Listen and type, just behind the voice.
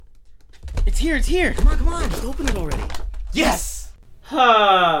It's here. Come on. Just open it already. Yes!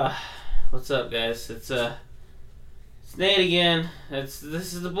 What's up, guys? It's Nate again. This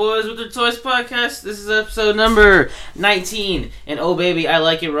is the Boys with Their Toys podcast. This is episode number 19. And oh baby, I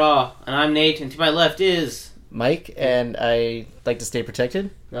like it raw. And I'm Nate, and to my left is... Mike, and I like to stay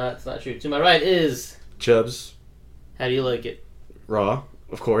protected. No, it's not true. To my right is... Chubs. How do you like it? Raw,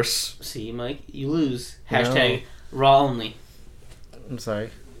 of course. See, Mike, you lose. No. Hashtag raw only. I'm sorry.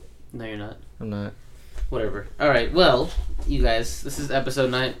 No, you're not. I'm not. Whatever. Alright, well, you guys, this is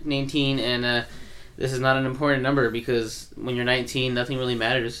episode 19, and this is not an important number because when you're 19, nothing really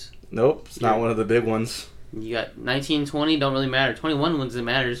matters. Nope, it's not one of the big ones. You got 19, 20, don't really matter. 21 ones it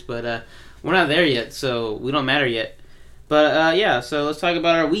matters, but we're not there yet, so we don't matter yet. But yeah, so let's talk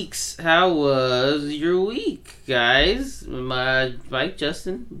about our weeks. How was your week, guys? Mike,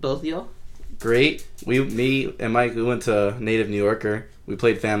 Justin, both of y'all? Great. Me and Mike, we went to Native New Yorker. We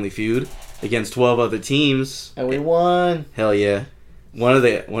played Family Feud against 12 other teams. And we won. Hell yeah. One of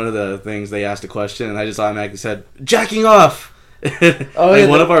the things they asked a question, and I just automatically said, "Jacking off!"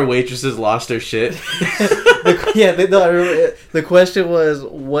 One of our waitresses lost her shit. The question was,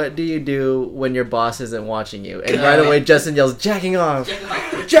 what do you do when your boss isn't watching you? And right away, Justin yells, "Jacking off!"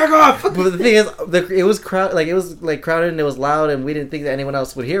 Jack off! But the thing is, it was crowded, and it was loud, and we didn't think that anyone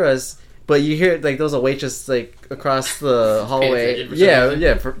else would hear us. But you hear there was a waitress across the hallway.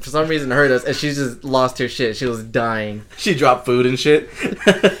 For some reason heard us, and she just lost her shit. She was dying. She dropped food and shit.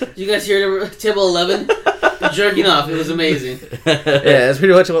 Did you guys hear table 11? Jerking off. It was amazing. Yeah, that's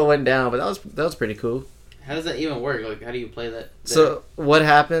pretty much what went down. But that was pretty cool. How does that even work? Like, how do you play that? So what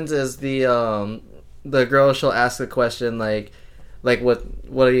happens is the girl, she'll ask the question like what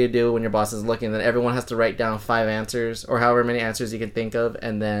do you do when your boss is looking? Then everyone has to write down 5 answers or however many answers you can think of,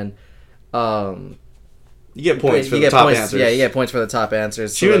 and then you get points for the top answers. Yeah, you get points for the top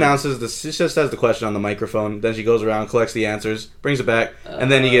answers. She announces this. She just says the question on the microphone. Then she goes around, collects the answers, brings it back, and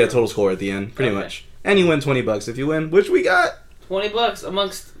then you get a total score at the end, pretty much. And you win $20 if you win, which we got. $20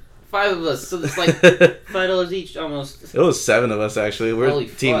 amongst 5 of us, so it's like $5 each almost. It was 7 of us actually. We're Holy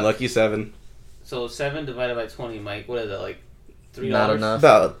Team fuck. Lucky 7. So 7 divided by 20, Mike. What is that, like $3? Not enough.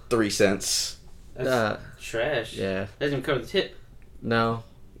 About 3 cents. That's trash. Yeah. That doesn't even cover the tip. No.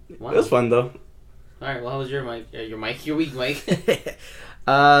 Wow. It was fun though. All right. Well, how was your week, Mike? It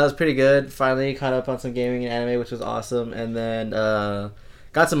was pretty good. Finally caught up on some gaming and anime, which was awesome, and then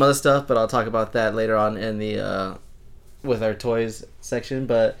got some other stuff, but I'll talk about that later on in the with our toys section.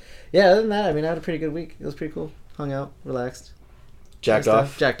 But yeah, other than that, I mean, I had a pretty good week. It was pretty cool. Hung out, relaxed, Jacked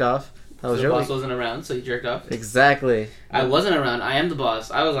off. How was So your the week? boss wasn't around, so you jerked off. Exactly. I wasn't around. I am the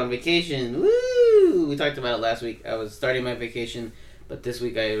boss. I was on vacation. Woo! We talked about it last week. I was starting my vacation, but this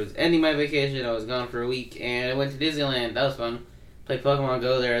week I was ending my vacation. I was gone for a week, and I went to Disneyland. That was fun. Played Pokemon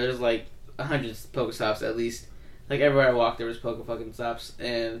Go there. There's like 100 Pokestops at least. Like everywhere I walked, there was Pokestops,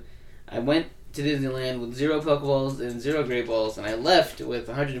 and I went to Disneyland with 0 Pokeballs and 0 Great Balls, and I left with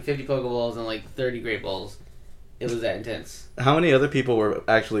 150 Pokeballs and like 30 Great Balls. It was that intense. How many other people were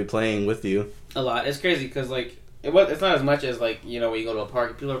actually playing with you? A lot. It's crazy because like it's not as much as like when you go to a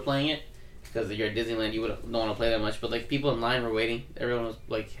park and people are playing it. Because you're at Disneyland, you don't want to play that much. But like people in line were waiting. Everyone was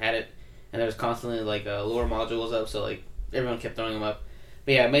like had it, and there was constantly like a lure module was up, so like everyone kept throwing them up.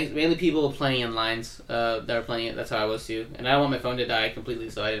 But yeah, mainly people playing in lines that were playing it. That's how I was too. And I don't want my phone to die completely,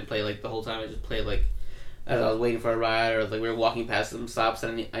 so I didn't play like the whole time. I just played like as I was waiting for a ride, or like we were walking past some stops,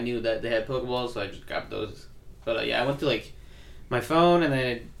 and I knew that they had Pokeballs, so I just grabbed those. But yeah, I went through like my phone, and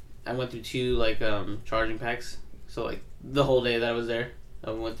then I went through 2 like charging packs. So like the whole day that I was there, I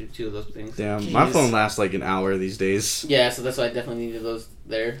went through 2 of those things. Damn, Jeez. my phone lasts like an hour these days. Yeah, so that's why I definitely needed those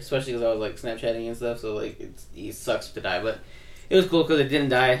there, especially because I was like Snapchatting and stuff. So like it sucks to die, but it was cool because it didn't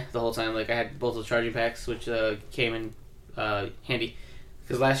die the whole time. Like I had both those charging packs, which came in handy.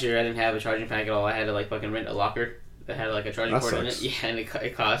 Because last year I didn't have a charging pack at all. I had to like fucking rent a locker that had like a charging That port in it. sucks. Yeah, and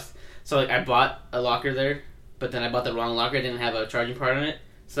it cost. So like I bought a locker there, but then I bought the wrong locker. It didn't have a charging port in it.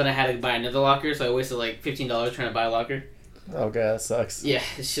 So then I had to buy another locker. So I wasted like $15 trying to buy a locker. Oh god, that sucks. Yeah,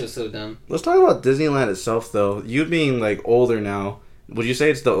 this shit was so dumb. Let's talk about Disneyland itself, though. You being like older now, would you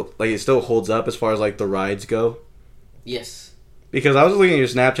say it still holds up as far as like the rides go? Yes. Because I was looking at your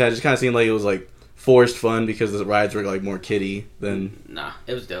Snapchat, it just kind of seemed like it was like forced fun because the rides were like more kiddie than. Nah,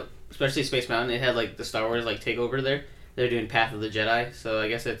 it was dope. Especially Space Mountain. It had like the Star Wars like takeover there. They're doing Path of the Jedi, so I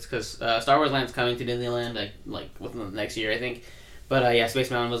guess it's because Star Wars Land's coming to Disneyland like within the next year, I think. But yeah, Space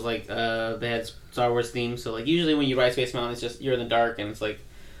Mountain was like they had Star Wars theme, so like usually when you ride Space Mountain, it's just you're in the dark and it's like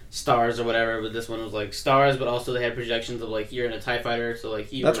stars or whatever. But this one was like stars, but also they had projections of like you're in a TIE fighter, so like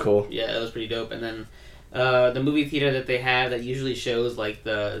That's cool. Yeah, it was pretty dope. And then The movie theater that they have that usually shows like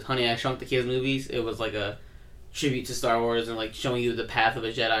the Honey I Shrunk the Kids movies, it was like a tribute to Star Wars and like showing you the path of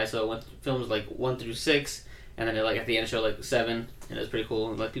a Jedi. So it went films like 1 through 6, and then it, like at the end showed like 7, and it was pretty cool.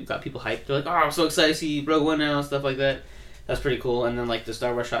 And like people got people hyped. They're like, "Oh, I'm so excited to see Rogue One now," and stuff like that. That's pretty cool. And then like the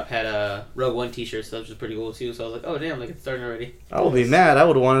Star Wars shop had a Rogue One T-shirt, so which was pretty cool too. So I was like, "Oh damn, like it's starting already." I would be mad. I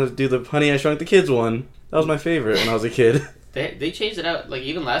would have wanted to do the Honey I Shrunk the Kids one. That was my favorite when I was a kid. They changed it out. Like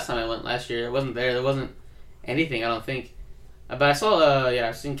even last time I went last year, it wasn't there. There wasn't anything. I don't think. But I saw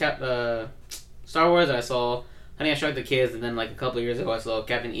I've seen Star Wars, and I saw Honey I Shrunk the Kids, and then like a couple of years ago I saw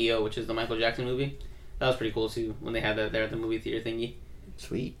Captain EO, which is the Michael Jackson movie. That was pretty cool too when they had that there at the movie theater thingy.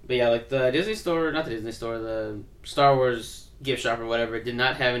 Sweet. But yeah, like the Disney store, not the Disney store, the Star Wars gift shop or whatever, did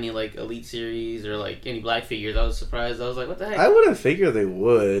not have any like Elite series or like any black figures. I was surprised. I was like, what the heck? I wouldn't figure they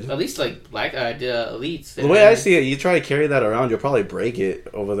would. At least like black Elites. The way I see it, you try to carry that around, you'll probably break it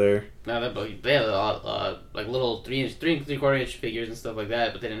over there. No, they had a lot, like little 3 and 3/4 inch figures and stuff like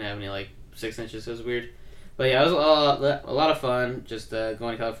that, but they didn't have any like 6 inches. So it was weird. But yeah, it was a lot of fun just going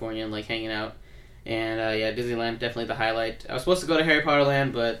to California and like hanging out. And yeah, Disneyland definitely the highlight. I was supposed to go to Harry Potter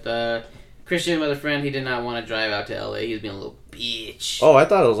Land, but Christian, with a friend, he did not want to drive out to LA. He was being a little bitch. Oh, I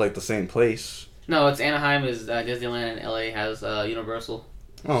thought it was like the same place. No, it's Anaheim is Disneyland, and LA has Universal.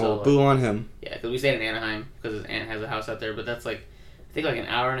 Oh, So, boo on him. Yeah, because we stayed in Anaheim because his aunt has a house out there, but that's like I think like an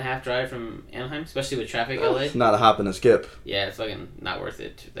hour and a half drive from Anaheim, especially with traffic. LA. It's not a hop and a skip. Yeah, it's fucking not worth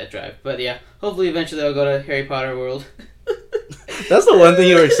it, that drive. But yeah, hopefully eventually I'll go to Harry Potter World. That's the one thing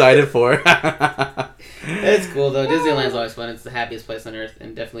you were excited for. It's cool though. Disneyland's always fun. It's the happiest place on earth,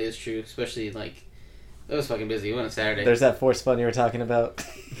 and definitely is true. Especially like it was fucking busy. We went on Saturday. There's that Force Fun you were talking about.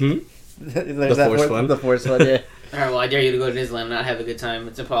 The There's Force Fun? The Force Fun, yeah. All right, well I dare you to go to Disneyland and not have a good time.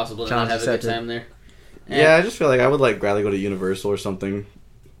 It's impossible to Challenge not have a good accepted. time there. Yeah, I just feel like I would like rather go to Universal or something.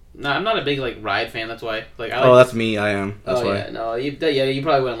 No, I'm not a big like ride fan. That's why. Like, I Oh, like, that's me. I am. That's oh why. yeah, no, you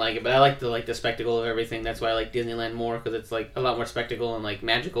probably wouldn't like it, but I like the spectacle of everything. That's why I like Disneyland more because it's like a lot more spectacle and like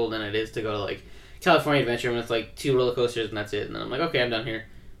magical than it is to go to like California Adventure when it's like 2 roller coasters and that's it. And then I'm like, okay, I'm done here.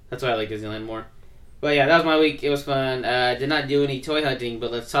 That's why I like Disneyland more. But yeah, that was my week. It was fun. Did not do any toy hunting,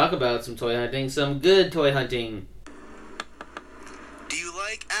 but let's talk about some toy hunting. Some good toy hunting. Do you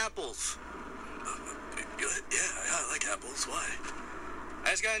like apples? Yeah, I like apples. Why?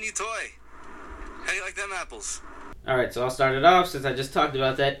 I just got a new toy. How do you like them apples? Alright, so I'll start it off since I just talked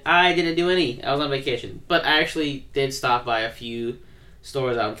about that. I didn't do any. I was on vacation. But I actually did stop by a few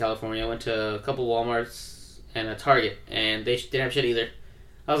stores out in California. I went to a couple Walmarts and a Target, and they didn't have shit either.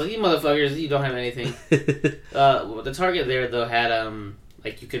 I was like, you motherfuckers, you don't have anything. The Target there, though, had,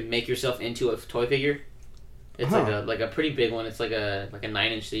 like, you could make yourself into a toy figure. It's like a pretty big one. It's like a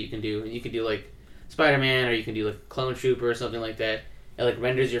 9-inch that you can do. And you can do, like, Spider-Man, or you can do, like, Clone Trooper or something like that. It like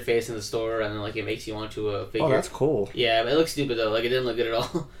renders your face in the store, and then like it makes you onto a figure. Oh, that's cool. Yeah, but it looks stupid though. Like it didn't look good at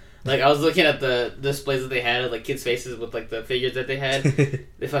all. Like I was looking at the displays that they had of like kids' faces with like the figures that they had.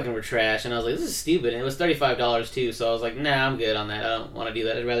 They fucking were trash, and I was like, this is stupid. And it was $35 too, so I was like, nah, I'm good on that. I don't want to do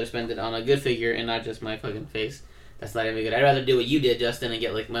that. I'd rather spend it on a good figure and not just my fucking face. That's not even good. I'd rather do what you did, Justin, and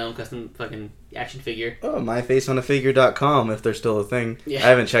get like my own custom fucking action figure. Oh, myfaceonafigure.com if they're still a thing. Yeah. I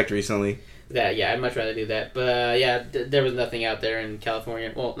haven't checked recently. Yeah, I'd much rather do that. But yeah, there was nothing out there in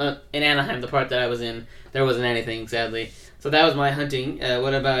California. Well, not in Anaheim, the part that I was in, there wasn't anything, sadly. So that was my hunting.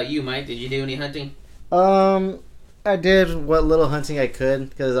 What about you, Mike? Did you do any hunting? I did what little hunting I could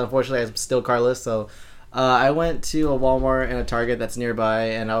because unfortunately I'm still carless. So I went to a Walmart and a Target that's nearby,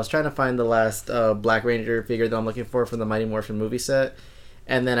 and I was trying to find the last Black Ranger figure that I'm looking for from the Mighty Morphin movie set.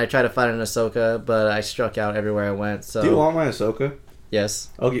 And then I tried to find an Ahsoka, but I struck out everywhere I went. So Do you want my Ahsoka? Yes.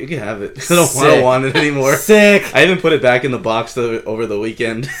 Oh, you can have it. I don't want it anymore. Sick. I even put it back in the box over the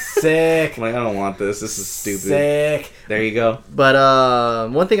weekend. Sick. I'm like, I don't want this. This is stupid. Sick. There you go.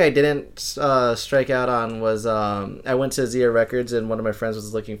 But one thing I didn't strike out on was I went to Zia Records, and one of my friends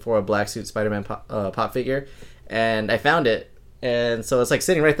was looking for a black suit Spider-Man pop figure, and I found it. And so it's like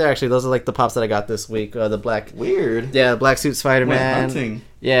sitting right there. Actually, those are like the pops that I got this week. The black, Weird. yeah, black suit Spider-Man. Went hunting.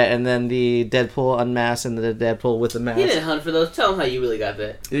 Yeah, and then the Deadpool unmasked and the Deadpool with the mask. You didn't hunt for those. Tell them how you really got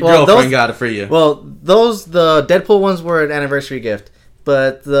that. Your Well, girlfriend those- got it for you. Well, the Deadpool ones were an anniversary gift,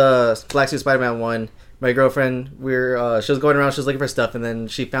 but the black suit Spider-Man one, my girlfriend, she was going around, she was looking for stuff, and then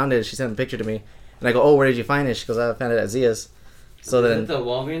she found it. She sent a picture to me, and I go, "Oh, where did you find it?" She goes, "I found it at Zia's." So Is then it the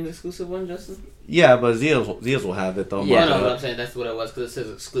Walgreens exclusive one, Justin? Yeah, but Zia's will have it though. Yeah. Yeah, no, Mark it but I'm up. saying that's what it was because it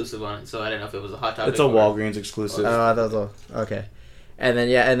says exclusive on it. So I didn't know if it was a Hot Topic. It's a or- Walgreens exclusive. that was okay. And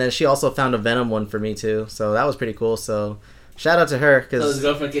then she also found a Venom one for me too, so that was pretty cool. So shout out to her So his because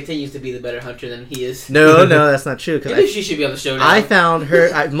girlfriend continues to be the better hunter than he is. no, that's not true. Maybe Because she should be on the show now. I found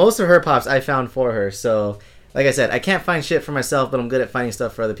her most of her pops I found for her. So like I said, I can't find shit for myself, but I'm good at finding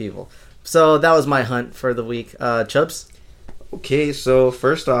stuff for other people. So that was my hunt for the week. Chubbs. Okay, so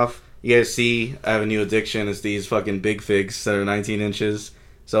first off, you guys see I have a new addiction. It's these fucking big figs that are 19 inches.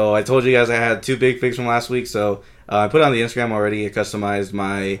 So I told you guys I had 2 big figs from last week. So I put it on the Instagram already. I customized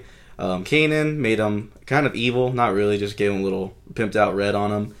my Kanan, made them kind of evil. Not really, just gave them a little pimped out red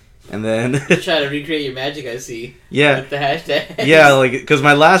on them. And then... Try to recreate your magic, I see. Yeah. With the hashtag. Yeah, like, because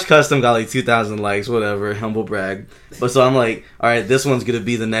my last custom got like 2,000 likes, whatever, humble brag. But so I'm like, alright, this one's going to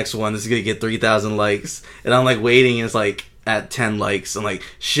be the next one. This is going to get 3,000 likes. And I'm like waiting, and it's like at 10 likes. I'm like,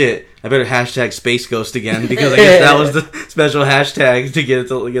 shit, I better hashtag Space Ghost again, because I guess that was the special hashtag to get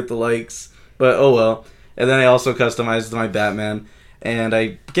the likes. But oh well. And then I also customized my Batman. And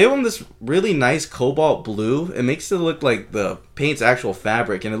I gave him this really nice cobalt blue. It makes it look like the paint's actual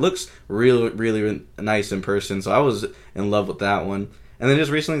fabric. And it looks really, really nice in person. So I was in love with that one. And then just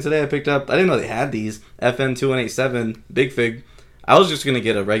recently today I picked up, I didn't know they had these, FN2187 Big Fig. I was just going to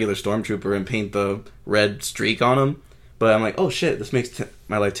get a regular Stormtrooper and paint the red streak on him. But I'm like, oh shit, this makes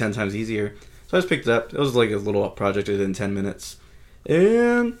my life 10 times easier. So I just picked it up. It was like a little project I did in 10 minutes.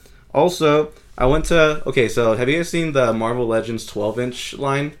 And also... I went to... Okay, so have you guys seen the Marvel Legends 12-inch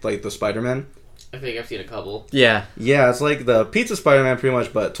line? Like the Spider-Man? I think I've seen a couple. Yeah. Yeah, it's like the Pizza Spider-Man pretty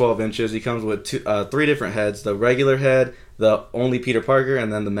much, but 12 inches. He comes with 3 different heads. The regular head, the only Peter Parker,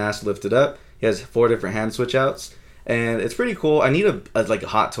 and then the mask lifted up. He has 4 different hand switch-outs. And it's pretty cool. I need a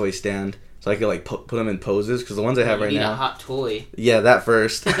hot toy stand so I can like put them in poses, because the ones I have right You need now... a hot toy. Yeah, that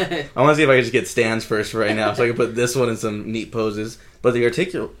first. I want to see if I can just get stands first for right now, so I can put this one in some neat poses. But the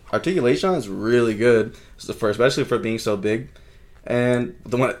articulation on it is really good, especially for being so big. And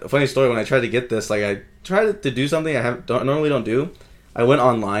funny story, when I tried to get this, like I tried to do something I normally don't do. I went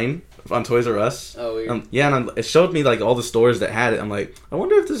online on Toys R Us. Oh, weird. Yeah, and it showed me like all the stores that had it. I'm like, I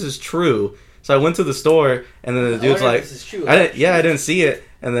wonder if this is true. So I went to the store, and then the dude's like, this is true. I didn't see it.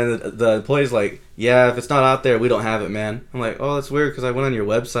 And then the employee's like, yeah, if it's not out there, we don't have it, man. I'm like, oh, that's weird, because I went on your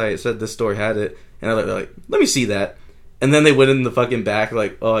website, it said this store had it. And they're like, let me see that. And then they went in the fucking back,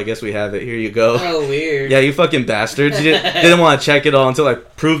 like, oh, I guess we have it. Here you go. Oh, weird. Yeah, you fucking bastards. You didn't want to check it all until I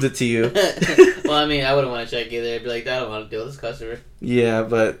proved it to you. Well, I mean, I wouldn't want to check either. I'd be like, I don't want to deal with this customer. Yeah,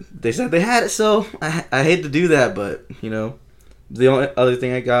 but they said they had it, so I hate to do that, but, you know. The only other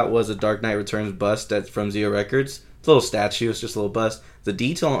thing I got was a Dark Knight Returns bust that's from Zero Records. It's a little statue. It's just a little bust. The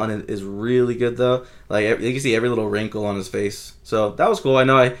detail on it is really good, though. Like, you can see every little wrinkle on his face. So, that was cool. I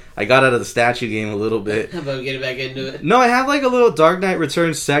know I got out of the statue game a little bit. How about getting back into it? No, I have, like, a little Dark Knight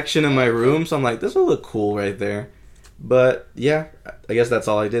Returns section in my room, so I'm like, this will look cool right there. But, yeah, I guess that's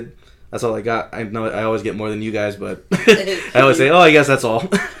all I did. That's all I got. I know I always get more than you guys, but I always say, oh, I guess that's all.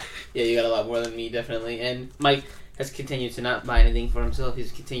 Yeah, you got a lot more than me, definitely. And Mike has continued to not buy anything for himself.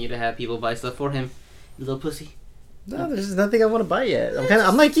 He's continued to have people buy stuff for him. You little pussy. No, there's nothing I want to buy yet.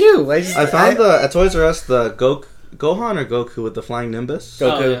 I'm like you. I found at Toys R Us the Gohan or Goku with the flying Nimbus.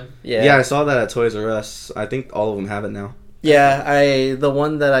 Goku. Oh, Yeah, I saw that at Toys R Us. I think all of them have it now. Yeah, the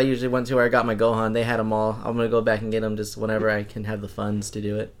one that I usually went to where I got my Gohan, they had them all. I'm gonna go back and get them just whenever I can have the funds to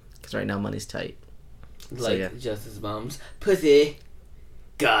do it. Because right now money's tight. Like yeah. Justice Mom's pussy.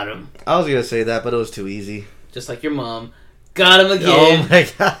 Got him. I was gonna say that, but it was too easy. Just like your mom. Got him again. Oh my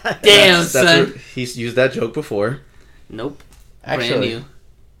god. Damn, son. He's used that joke before. Nope. Actually, Brand new.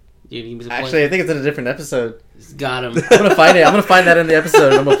 Dude, he was a I think it's in a different episode. got him. I'm gonna find it. I'm gonna find that in the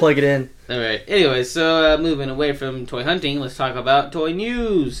episode and I'm gonna plug it in. Alright, anyway, so moving away from toy hunting, let's talk about toy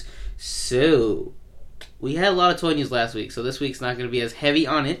news. So, we had a lot of toy news last week, so this week's not going to be as heavy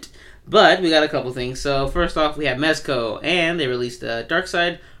on it, but we got a couple things. So, first off, we have Mezco, and they released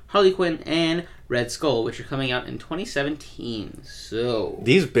Darkseid, Harley Quinn, and Red Skull, which are coming out in 2017. So,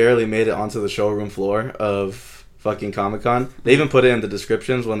 These barely made it onto the showroom floor of fucking Comic-Con. They even put it in the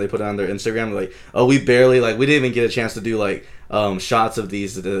descriptions when they put it on their Instagram. Like, oh, we didn't even get a chance to do, like, shots of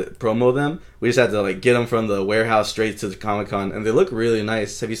these to promo them. We just had to, like, get them from the warehouse straight to the Comic-Con, and they look really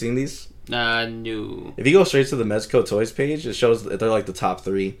nice. Have you seen these? no. If you go straight to the Mezco Toys page, it shows that they're, like, the top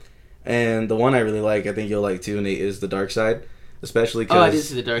 3. And the one I really like, I think you'll like too, Nate, is the Darkseid. Especially because Oh, I did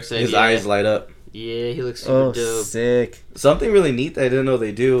see the Darkseid. his eyes light up. Yeah, he looks super dope. Sick. Something really neat that I didn't know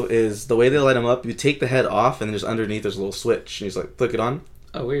they do is the way they light him up, you take the head off, and there's underneath there's a little switch. And he's like, click it on.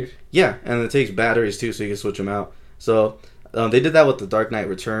 Oh, weird. Yeah, and it takes batteries too, so you can switch them out. So they did that with the Dark Knight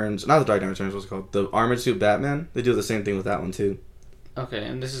Returns. Not the Dark Knight Returns, what's it called? The Armored Suit Batman. They do the same thing with that one too. Okay,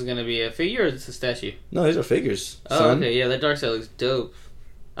 and this is going to be a figure or is this a statue? No, these are figures. Oh, son. okay, yeah, that Darkseid looks dope.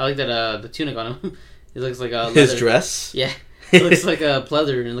 I like that, the tunic on him. It looks like a His leather- dress. Yeah, it looks like a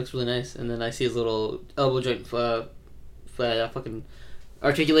pleather, and it looks really nice. And then I see his little elbow joint, fucking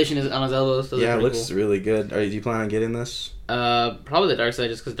articulation is on his elbows. So Yeah, it pretty looks cool. really good. Do you plan on getting this? Probably the Dark Side,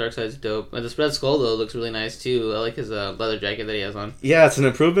 just because Dark Side's dope. The Red Skull though looks really nice too. I like his leather jacket that he has on. Yeah, it's an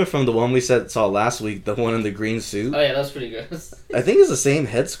improvement from the one we saw last week, the one in the green suit. Oh yeah, that's pretty good. I think it's the same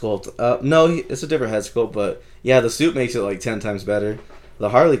head sculpt. No, it's a different head sculpt, but yeah, the suit makes it like 10 times better. The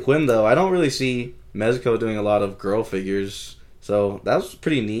Harley Quinn, though, I don't really see Mezco doing a lot of girl figures, so that was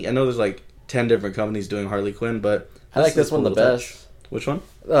pretty neat. I know there's like 10 different companies doing Harley Quinn, but I like is this a one the cool best. touch. Which one?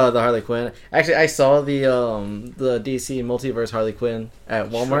 The Harley Quinn. Actually, I saw the DC Multiverse Harley Quinn at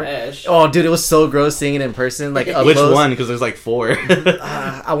Walmart. Trash. Oh, dude, it was so gross seeing it in person. Like up Which close. one? Because there's like 4.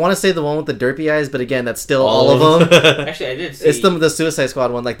 I want to say the one with the derpy eyes, but again, that's still all of them. Actually, I did see. It's the Suicide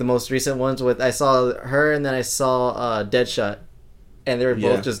Squad one, like the most recent ones. With I saw her, and then I saw Deadshot, and they were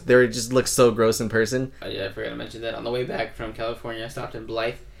both just look so gross in person. Yeah, I forgot to mention that. On the way back from California, I stopped in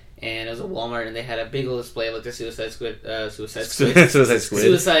Blythe, and it was a Walmart, and they had a big old display of like the Suicide Squad, Suicide Squid.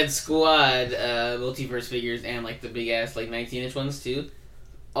 Suicide Squad multiverse figures, and like the big ass like 19-inch ones too.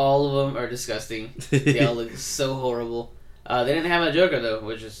 All of them are disgusting. They all look so horrible. They didn't have a Joker though,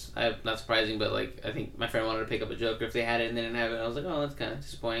 which is not surprising. But like, I think my friend wanted to pick up a Joker if they had it, and they didn't have it. I was like, oh, that's kind of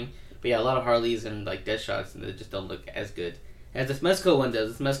disappointing. But yeah, a lot of Harleys and like Deathshots, and they just don't look as good as this Mezco one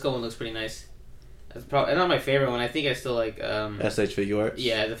does. This Mezco one looks pretty nice. It's probably not my favorite one. I think I still like SH Figure Arts.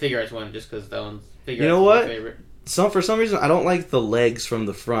 yeah, the Figure Arts one, just because that one's Figure You know Arts is what? my favorite. For some reason, I don't like the legs from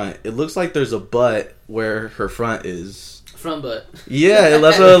the front. It looks like there's a butt where her front is. Front butt. Yeah,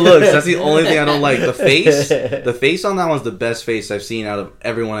 that's what it looks. That's the only thing I don't like. The face on that one's the best face I've seen out of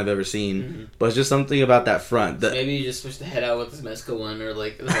everyone I've ever seen. Mm-hmm. But it's just something about that front. Maybe you just switch the head out with this Mezco one, or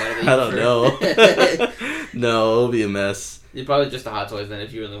like the one that you I don't prefer. know. No, it'll be a mess. You're probably just the Hot Toys then,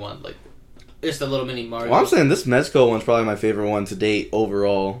 if you really want like just a little mini Mario. Well, I'm saying this Mezco one's probably my favorite one to date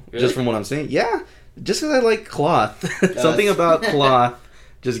overall. Really? Just from what I'm seeing. Yeah, just because I like cloth. Something about cloth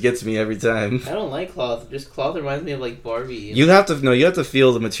just gets me every time. I don't like cloth. Just cloth reminds me of like Barbie. You have to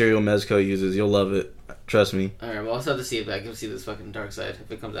feel the material Mezco uses. You'll love it. Trust me. Alright, well, I'll have to see if I can see this fucking Dark Side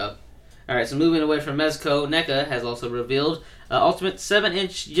if it comes out. Alright, so moving away from Mezco, NECA has also revealed Ultimate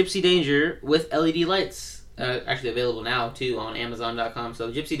 7-inch Gypsy Danger with LED lights. Actually available now, too, on Amazon.com.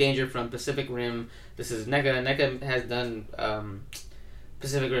 So Gypsy Danger from Pacific Rim. This is NECA. NECA has done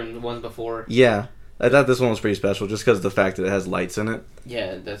Pacific Rim ones before. Yeah, I thought this one was pretty special just because of the fact that it has lights in it.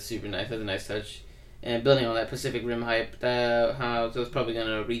 Yeah, that's super nice. That's a nice touch. And building on that Pacific Rim hype, so it's probably going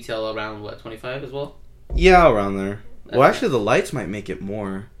to retail around, what, 25 as well? Yeah, around there. That's Well, actually, the lights might make it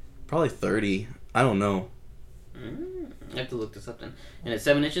more. Probably 30. I don't know. I have to look this up then. And it's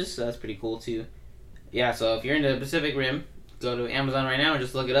 7 inches, so that's pretty cool too. Yeah, so if you're into Pacific Rim, go to Amazon right now and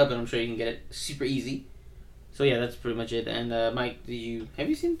just look it up, and I'm sure you can get it super easy. So yeah, that's pretty much it. And Mike, have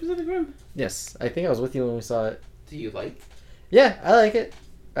you seen Pacific Rim? Yes, I think I was with you when we saw it. Do you like? Yeah, I like it.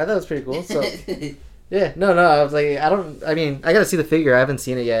 I thought it was pretty cool. So yeah, no, I was like, I gotta see the figure. I haven't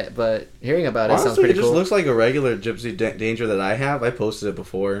seen it yet, but hearing about it sounds Honestly, pretty it just cool. looks like a regular Gypsy Danger that I have. I posted it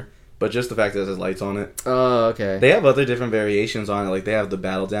before, but just the fact that it has lights on it. Oh, okay. They have other different variations on it. Like, they have the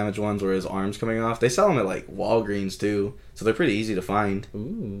battle damage ones where his arm's coming off. They sell them at, like, Walgreens, too. So they're pretty easy to find.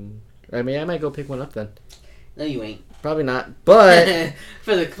 Ooh. I mean, I might go pick one up then. No, you ain't. Probably not, but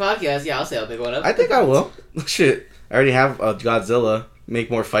For the podcast, yeah, I'll say I'll pick one up. I think I will. Shit. I already have Godzilla. Make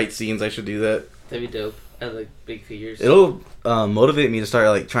more fight scenes. I should do that. That'd be dope. I like big figures. It'll motivate me to start,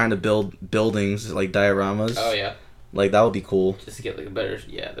 like, trying to build buildings, like, dioramas. Oh, yeah. Like, that would be cool. Just to get like a better,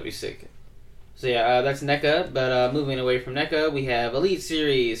 yeah, that'd be sick. So yeah, that's NECA. But moving away from NECA, we have Elite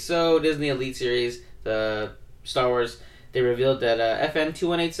Series. So Disney Elite Series, the Star Wars, they revealed that FN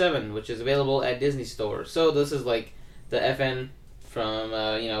 2187, which is available at Disney Store. So this is like the FN from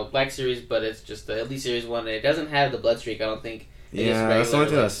Black Series, but it's just the Elite Series one. And it doesn't have the blood streak, I don't think. It is Yeah, that's the only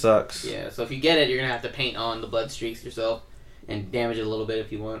thing regular, that sucks. yeah. So if you get it, you're gonna have to paint on the blood streaks yourself and damage it a little bit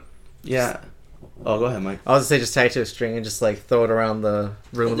if you want. Yeah. Oh, go ahead, Mike. I was gonna say just tie it to a string and just like throw it around the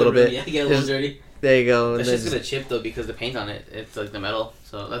room a little bit. Yeah, get a little dirty. There you go. That's and just then gonna chip though because the paint on it, it's like the metal.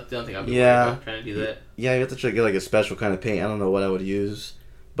 So that's the only thing I've been Yeah. worried about, trying to do that. Yeah, you have to try to get, like, a special kind of paint. I don't know what I would use.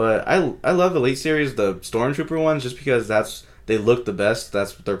 But I love the Elite Series, the Stormtrooper ones, just because they look the best. They're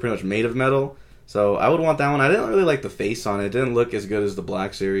pretty much made of metal. So I would want that one. I didn't really like the face on it. It didn't look as good as the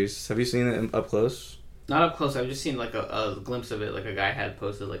Black Series. Have you seen it up close? Not up close. I've just seen like a glimpse of it. Like a guy had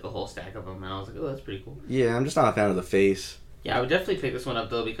posted like a whole stack of them, and I was like, "Oh, that's pretty cool." Yeah, I'm just not a fan of the face. Yeah, I would definitely pick this one up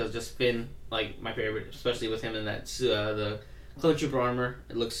though because just Finn, like my favorite, especially with him in that the Clone Trooper armor.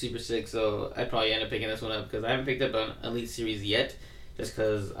 It looks super sick. So I'd probably end up picking this one up because I haven't picked up an Elite Series yet. just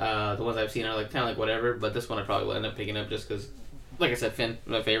because the ones I've seen are like kind of like whatever. But this one I probably will end up picking up just because, like I said, Finn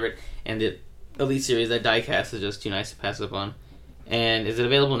my favorite, and the Elite series that diecast is just too nice to pass up on. And is it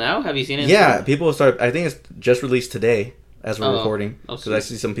available now? Have you seen it? Yeah, people start. I think it's just released today as we're recording Oh, because I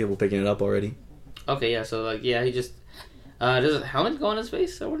see some people picking it up already. Okay, yeah. So like, yeah, he just does a helmet go on his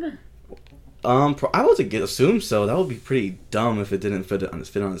face? I wonder. I would assume so. That would be pretty dumb if it didn't fit on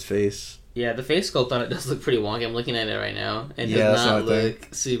his face. Yeah, the face sculpt on it does look pretty wonky. I'm looking at it right now. It Yeah, does that's not what I look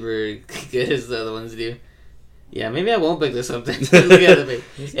super good as the other ones do. Yeah, maybe I won't pick this up then. Look at the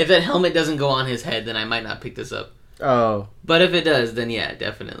face. If that helmet doesn't go on his head, then I might not pick this up. Oh. But if it does, then yeah,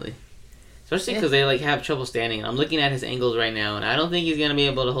 definitely. Especially because they like have trouble standing. I'm looking at his angles right now, and I don't think he's going to be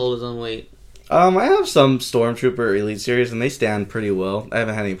able to hold his own weight. I have some Stormtrooper Elite series, and they stand pretty well. I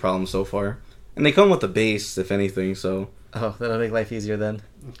haven't had any problems so far. And they come with a base, if anything, so... Oh, that'll make life easier then.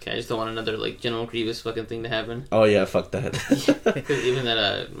 Okay, I just don't want another like General Grievous fucking thing to happen. Oh yeah, fuck that. Because even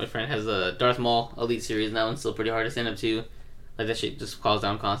that my friend has a Darth Maul Elite series, and that one's still pretty hard to stand up to. Like that shit just falls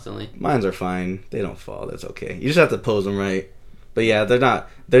down constantly. Mines are fine. They don't fall. That's okay. You just have to pose them right. But yeah, they're not.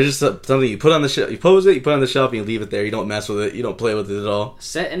 They're just something you put on the shelf. You pose it, you put it on the shelf, and you leave it there. You don't mess with it. You don't play with it at all.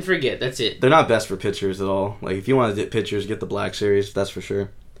 Set and forget. That's it. They're not best for pictures at all. Like if you want to get pictures, get the Black Series. That's for sure.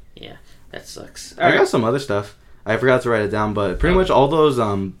 Yeah, that sucks. I got some other stuff. I forgot to write it down, but pretty much all those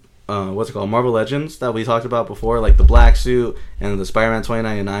what's it called, Marvel Legends that we talked about before, like the Black Suit and the Spider-Man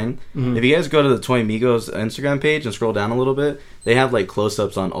 2099. Mm-hmm. If you guys go to the Toy Migos Instagram page and scroll down a little bit, they have like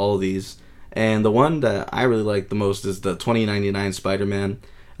close-ups on all of these. And the one that I really like the most is the 2099 Spider-Man.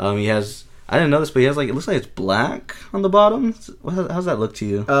 He has, I didn't know this, but he has like, it looks like it's black on the bottom. How's that look to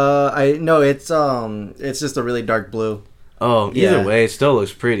you? I no, it's just a really dark blue. Oh, either Yeah. way, it still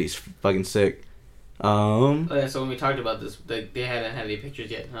looks pretty fucking sick. Oh, yeah, so when we talked about this, they hadn't had any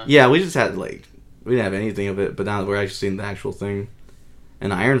pictures yet, huh? Yeah, we just had we didn't have anything of it, but now we're actually seeing the actual thing.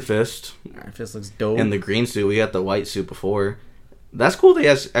 And Iron Fist. Iron Fist looks dope. And the green suit, we got the white suit before. That's cool that he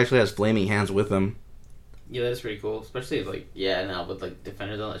actually has flaming hands with him. Yeah, that's pretty cool. Especially now with like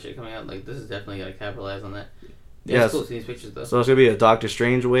Defenders and all that shit coming out, like this is definitely gonna capitalize on that. Yeah, Yes. it's cool seeing these pictures though. So it's gonna be a Doctor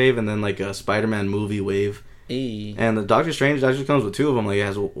Strange wave and then like a Spider-Man movie wave. Hey. And the Doctor Strange actually comes with two of them. Like it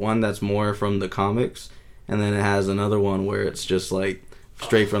has one that's more from the comics, and then it has another one where it's just like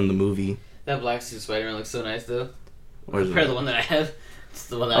straight from the movie. That black suit Spider-Man looks so nice though. Where's Compared it? to the one that I have. It's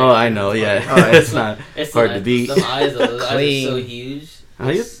the one that Oh, I know, yeah. Oh, It's not it's hard so to nice. beat. Those eyes, though, those eyes are Clean. so huge. How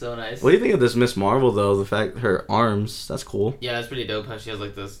do you- It's so nice. What do you think of this Miss Marvel though? The fact her arms, that's cool. Yeah, it's pretty dope how she has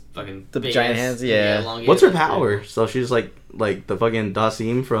like this fucking The big giant ass- hands, yeah. elongated What's her ass- power? So she's like the fucking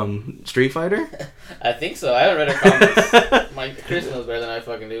Dasim from Street Fighter? I think so. I haven't read her comics. Like Chris knows better than I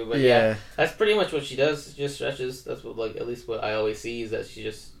fucking do, but Yeah. that's pretty much what she does. She just stretches. That's what at least what I always see is that she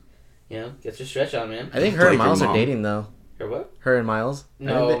just gets her stretch on, man. I think her and Like your Miles are mom. dating though. Her what? Her and Miles. I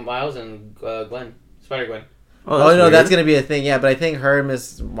No, think they- Miles and Gwen, Spider Gwen. Oh no, weird. that's gonna be a thing. Yeah, but I think her and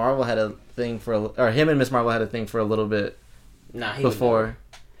Miss Marvel had a thing or him and Miss Marvel had a thing for a little bit Nah, he would before. know.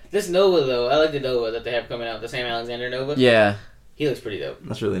 This Nova though, I like the Nova that they have coming out. The Sam Alexander Nova. Yeah. He looks pretty dope.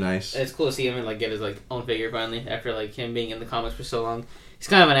 That's really nice. And it's cool to see him and get his own figure finally after him being in the comics for so long. He's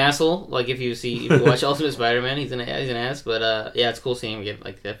kind of an asshole. Like if you watch Ultimate Spider-Man, he's an ass. But yeah, it's cool seeing him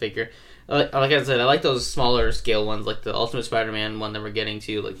get that figure. Like I said, I like those smaller scale ones, like the Ultimate Spider-Man one that we're getting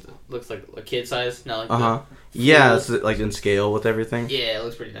to. Looks like a kid size, not like Yeah, it's like in scale with everything. yeah, it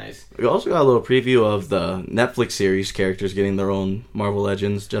looks pretty nice. We also got a little preview of the Netflix series characters getting their own Marvel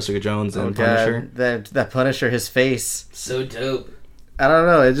Legends, Jessica Jones and Punisher. That Punisher, his face. So dope. I don't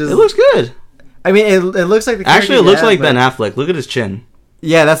know. It just It looks good. I mean, it looks like the Actually, it character he looks has, like but- Ben Affleck. Look at his chin.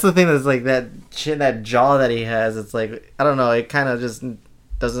 Yeah, that's the thing. That's like that chin, that jaw that he has. It's like I don't know. It kind of just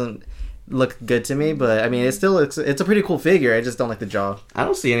doesn't look good to me. But I mean, it still looks. It's a pretty cool figure. I just don't like the jaw. I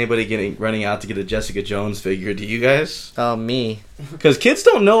don't see anybody running out to get a Jessica Jones figure. Do you guys? Me. Because kids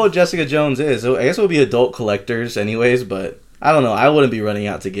don't know what Jessica Jones is. So I guess it would be adult collectors anyways, but I don't know. I wouldn't be running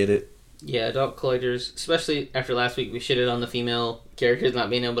out to get it. Yeah, adult collectors, especially after last week, we shitted on the female characters not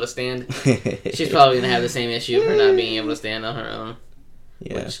being able to stand. She's probably gonna have the same issue of her not being able to stand on her own,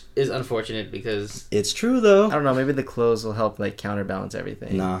 Yeah. which is unfortunate because It's true, though. I don't know. Maybe the clothes will help counterbalance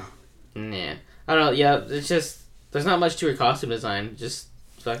everything. Nah. I don't know. Yeah, it's just there's not much to her costume design. Just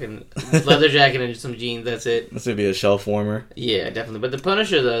fucking leather jacket and some jeans. That's it. This would be a shelf warmer. Yeah, definitely. But the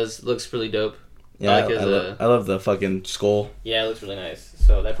Punisher looks really dope. Yeah, I like his, I love the fucking skull. Yeah, it looks really nice.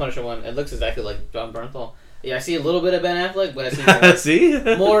 So that Punisher one, it looks exactly like John Bernthal. Yeah, I see a little bit of Ben Affleck, but I see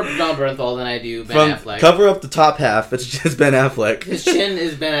See? more John Bernthal than I do Ben From Affleck. cover up the top half, it's just Ben Affleck. His chin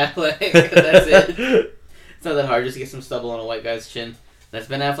is Ben Affleck. That's it. It's not that hard. Just get some stubble on a white guy's chin. That's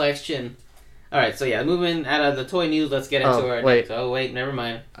Ben Affleck's chin. All right, so yeah, moving out of the toy news, let's get into our. wait. Oh wait, never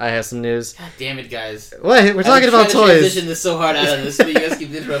mind. I have some news. God damn it, guys! Wait, we're talking about To toys. transition this so hard out of this, but you guys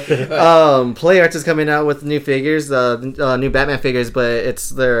keep interrupting. Go ahead. Play Arts is coming out with new figures, new Batman figures, but it's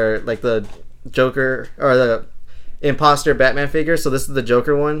their like the Joker or the imposter Batman figure. So this is the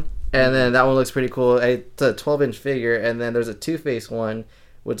Joker one, and then that one looks pretty cool. It's a 12-inch figure, and then there's a Two-Face one,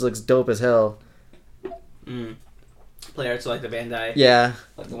 which looks dope as hell. Play Arts like the Bandai. Yeah,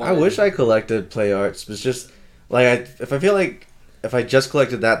 Like the one I that- wish I collected Play Arts. It's just like if I feel like if I just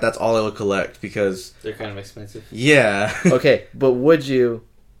collected that, that's all I would collect because They're kind of expensive. yeah. okay, but would you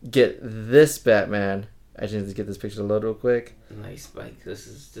get this Batman? I just need to get this picture to load real quick. Nice, Mike. This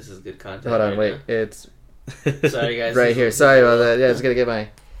is good content. Hold on, right wait. now. It's Sorry, guys. right here. Sorry about that. Yeah, just gotta get my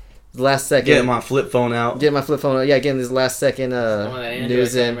last second. Get my flip phone out. Get my flip phone. Yeah, getting this last second I want that Android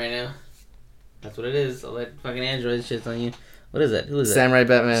news cam in. right now. That's what it is. I'll let fucking Android shits on you. What is that? Who is that? Samurai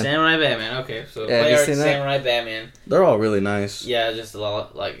Batman. Samurai Batman. Okay, so Yeah, have Play you Arts seen that? Samurai Batman. They're all really nice. Yeah, just a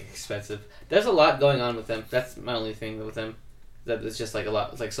lot like expensive. There's a lot going on with them. That's my only thing with them. That it's just like a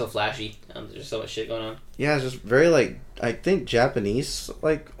lot. It's like so flashy. There's so much shit going on. Yeah, it's just very like I think Japanese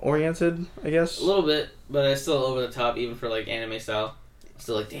like oriented. I guess. A little bit, but it's still over the top, even for like anime style.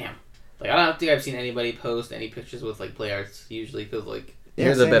 Still like damn. Like I don't think I've seen anybody post any pictures with like Play Arts usually because like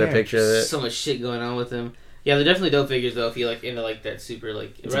Here's a same better here. picture of it. so much shit going on with them. Yeah, they're definitely dope figures though. If you like into like that super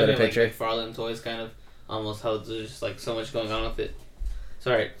like It's a better rather than like picture. McFarlane toys, kind of almost how there's just like so much going on with it.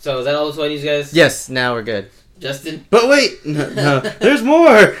 So alright, so is that all the toy news, guys? Yes, now we're good. Justin, But wait, no, there's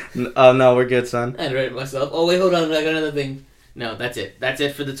more. No, we're good, son. I read it myself. Oh wait, hold on, I got another thing. No, that's it. That's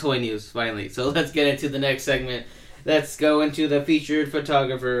it for the toy news. Finally, so let's get into the next segment. Let's go into the featured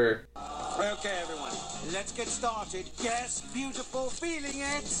photographer. Okay, everyone, let's get started. Yes, beautiful, feeling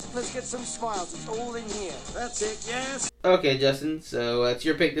it. Let's get some smiles. It's all in here. That's it, yes. Okay, Justin. So it's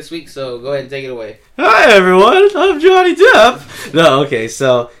your pick this week. So go ahead and take it away. Hi everyone, I'm Johnny Depp. No, okay,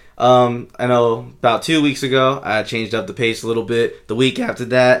 so I know about 2 weeks ago I changed up the pace a little bit. The week after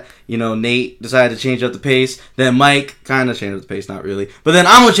that, Nate decided to change up the pace. Then Mike kind of changed up the pace, not really, but then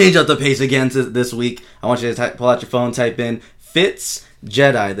I'm gonna change up the pace again this week. I want you to pull out your phone, type in Fitz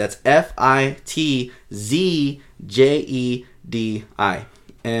Jedi. That's FITZJEDI.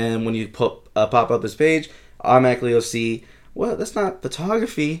 And when you pop up this page, automatically you'll see, well, that's not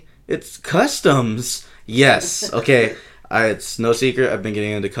photography, it's customs. Yes, okay. It's no secret, I've been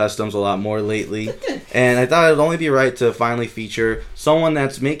getting into customs a lot more lately. And I thought it'd only be right to finally feature someone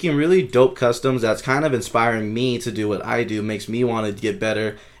that's making really dope customs that's kind of inspiring me to do what I do, makes me want to get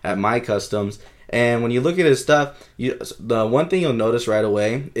better at my customs. And when you look at his stuff, the one thing you'll notice right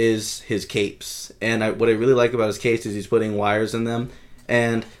away is his capes. And what I really like about his capes is he's putting wires in them.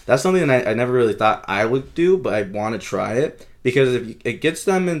 And that's something that I never really thought I would do, but I want to try it. Because it gets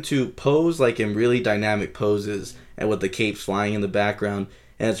them into pose, like in really dynamic poses, and with the capes flying in the background.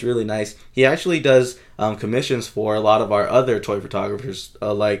 And it's really nice. He actually does commissions for a lot of our other toy photographers,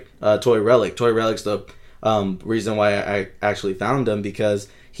 like Toy Relic. Toy Relic's the reason why I actually found him, because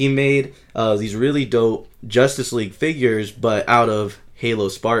he made these really dope Justice League figures, but out of Halo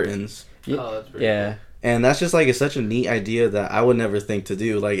Spartans. Oh, that's pretty Yeah. And that's just like it's such a neat idea that I would never think to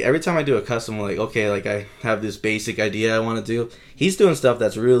do. Like every time I do a custom, I'm like, okay, like I have this basic idea I want to do. He's doing stuff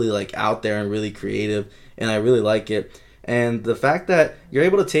that's really like out there and really creative, and I really like it. And the fact that you're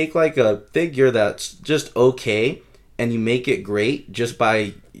able to take like a figure that's just okay and you make it great just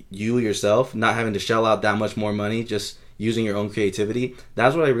by you yourself, not having to shell out that much more money, just using your own creativity.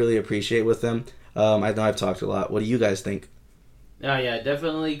 That's what I really appreciate with him. I know I've talked a lot. What do you guys think? Oh yeah,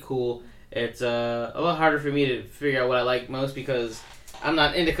 definitely cool. It's a lot harder for me to figure out what I like most because I'm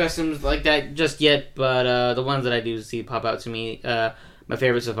not into customs like that just yet. But the ones that I do see pop out to me, my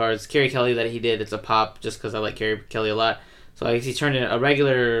favorite so far is Carrie Kelly that he did. It's a pop just because I like Carrie Kelly a lot. So I guess he turned a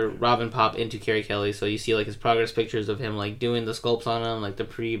regular Robin pop into Carrie Kelly. So you see like his progress pictures of him like doing the sculpts on him, like the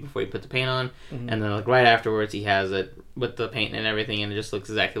before he put the paint on, and then like right afterwards he has it with the paint and everything, and it just looks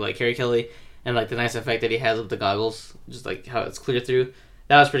exactly like Carrie Kelly. And like the nice effect that he has with the goggles, just like how it's clear through.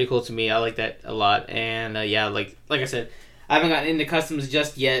 That was pretty cool to me. I like that a lot. And yeah, like I said, I haven't gotten into customs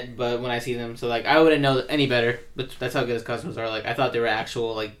just yet, but when I see them, so like I wouldn't know any better. But that's how good his customs are. Like I thought they were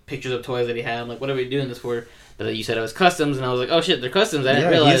actual like pictures of toys that he had. I'm like, what are we doing this for? But you said it was customs, and I was like, oh shit, they're customs. I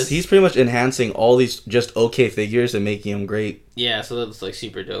didn't realize. He's pretty much enhancing all these just okay figures and making them great. Yeah, so that's like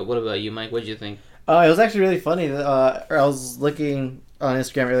super dope. What about you, Mike? What'd you think? It was actually really funny. I was looking on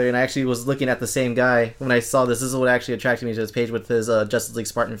Instagram earlier, and I actually was looking at the same guy when I saw this. This is what actually attracted me to his page with his Justice League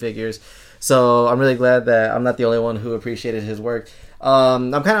Spartan figures. So I'm really glad that I'm not the only one who appreciated his work.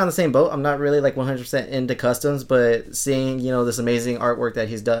 I'm kind of on the same boat. I'm not really like 100% into customs, but seeing this amazing artwork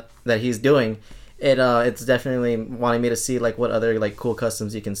that he's doing, it's definitely wanting me to see like what other like cool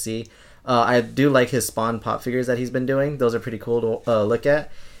customs you can see. I do like his Spawn pop figures that he's been doing. Those are pretty cool to look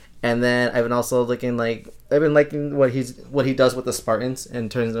at. And then I've been also liking what he does with the Spartans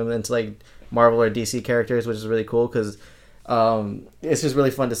and turns them into like Marvel or DC characters, which is really cool because it's just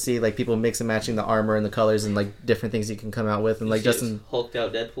really fun to see like people mix and matching the armor and the colors and like different things you can come out with. And like Justin hulked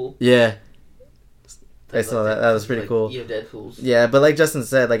out Deadpool. Yeah, I saw that. That was pretty cool. You have Deadpools. Yeah, but like Justin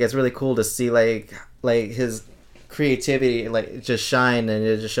said, like it's really cool to see like his creativity like just shine, and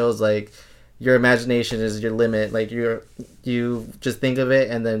it just shows like your imagination is your limit. Like you just think of it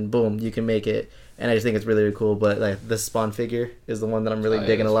and then boom, you can make it. And I just think it's really, really cool. But like the Spawn figure is the one that I'm really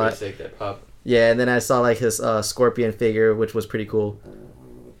digging a lot. Sick, that pop. Yeah, and then I saw like his Scorpion figure, which was pretty cool.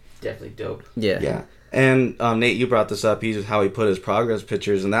 Definitely dope. Yeah. And Nate, you brought this up. He's how he put his progress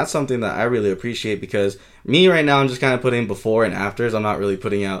pictures, and that's something that I really appreciate because me right now, I'm just kind of putting before and afters. I'm not really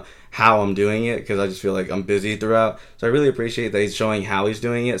putting out how I'm doing it because I just feel like I'm busy throughout. So I really appreciate that he's showing how he's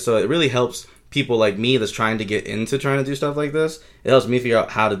doing it. So it really helps people like me that's trying to get into trying to do stuff like this. It helps me figure out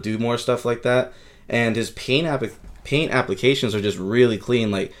how to do more stuff like that. And his paint applications are just really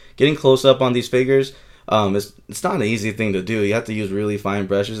clean. Like getting close up on these figures, it's not an easy thing to do. You have to use really fine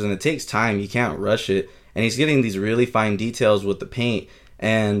brushes, and it takes time. You can't rush it. And he's getting these really fine details with the paint,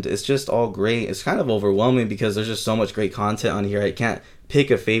 and it's just all great. It's kind of overwhelming because there's just so much great content on here. I can't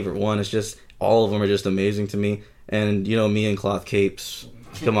pick a favorite one. It's just all of them are just amazing to me. And me and cloth capes.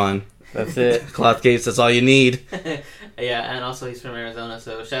 Come on. That's it. Cloth capes, that's all you need. Yeah, and also he's from Arizona,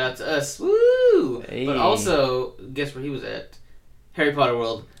 so shout out to us. Woo! Hey. But also, guess where he was at? Harry Potter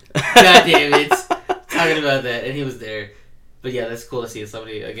World. God damn it. Talking about that, and he was there. But yeah, that's cool to see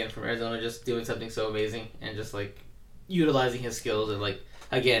somebody, again, from Arizona just doing something so amazing and just, like, utilizing his skills and, like,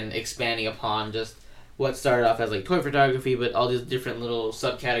 again, expanding upon just what started off as, like, toy photography, but all these different little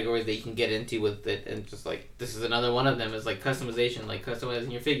subcategories that you can get into with it, and just, like, this is another one of them is, like, customization, like,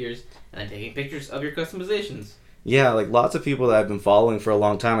 customizing your figures and then taking pictures of your customizations. Yeah, like lots of people that I've been following for a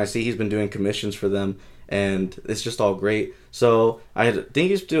long time, I see he's been doing commissions for them, and it's just all great. So I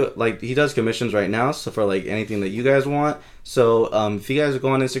think he does commissions right now, so for like anything that you guys want. So if you guys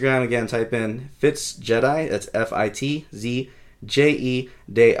go on Instagram again, type in Fitz Jedi. That's FITZJEDI.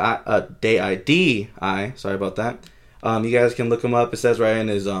 Sorry about that. You guys can look him up. It says right in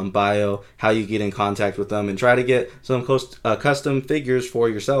his bio how you get in contact with them and try to get some custom figures for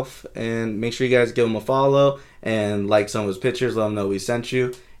yourself. And make sure you guys give him a follow and like some of his pictures. Let him know we sent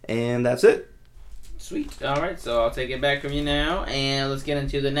you. And that's it. Sweet. Alright, so I'll take it back from you now, and let's get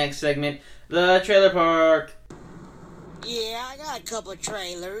into the next segment, the trailer park. Yeah, I got a couple of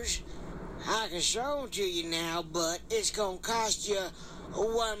trailers. I can show them to you now, but it's gonna cost you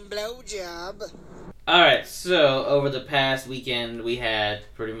one blowjob. Alright, so over the past weekend, we had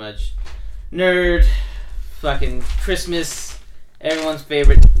pretty much nerd, fucking Christmas, everyone's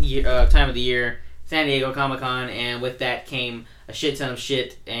favorite time of the year, San Diego Comic-Con, and with that came a shit ton of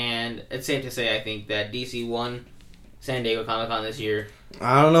shit, and it's safe to say, I think, that DC won San Diego Comic-Con this year.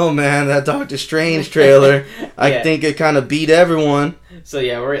 I don't know, man. That Doctor Strange trailer, I think it kind of beat everyone. So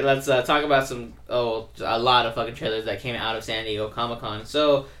yeah, let's talk about a lot of fucking trailers that came out of San Diego Comic-Con.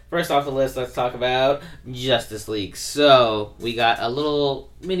 So first off the list, let's talk about Justice League. So we got a little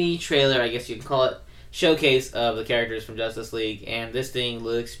mini trailer, I guess you can call it, showcase of the characters from Justice League, and this thing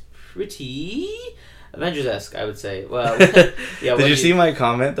looks pretty Avengers-esque, I would say. Well, yeah. Did you see my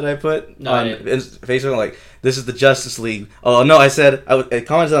comment that I put on Facebook? Like, this is the Justice League. Oh no, I said I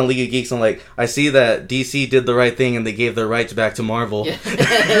commented on League of Geeks. I'm like, I see that DC did the right thing and they gave their rights back to Marvel. Yeah.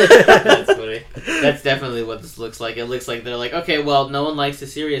 That's funny. That's definitely what this looks like. It looks like they're like, okay, well, no one likes the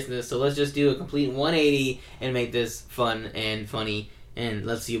seriousness, so let's just do a complete 180 and make this fun and funny, and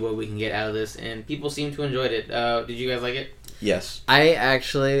let's see what we can get out of this. And people seem to enjoy it. Did you guys like it? Yes. I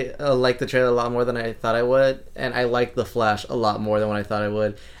actually like the trailer a lot more than I thought I would, and I like the Flash a lot more than what I thought I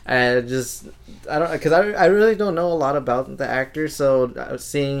would. Because I really don't know a lot about the actor, so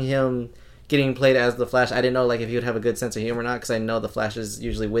seeing him getting played as the Flash, I didn't know like if he would have a good sense of humor or not, because I know the Flash is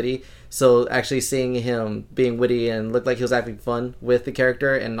usually witty. So actually seeing him being witty and looked like he was having fun with the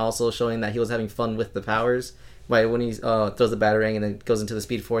character, and also showing that he was having fun with the powers, right, when he throws the Batarang and then goes into the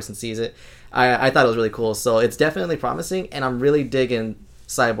Speed Force and sees it, I thought it was really cool. So it's definitely promising, and I'm really digging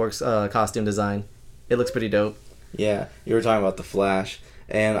Cyborg's costume design. It looks pretty dope. Yeah, you were talking about the Flash,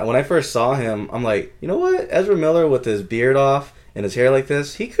 and when I first saw him, I'm like, you know what? Ezra Miller with his beard off and his hair like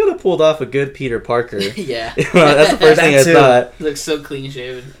this, he could have pulled off a good Peter Parker. Yeah. That's the first thing I too. thought. He looks so clean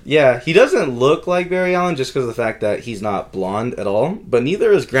shaven. Yeah, he doesn't look like Barry Allen just because of the fact that he's not blonde at all, but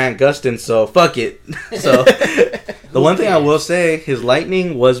neither is Grant Gustin, so fuck it. So, the one thing I will say, his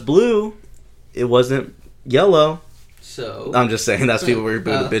lightning was blue. It wasn't yellow. So I'm just saying, that's people we're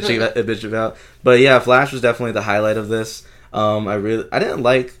bitch about. But yeah, Flash was definitely the highlight of this.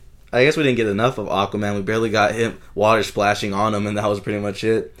 I guess we didn't get enough of Aquaman. We barely got him water splashing on him, and that was pretty much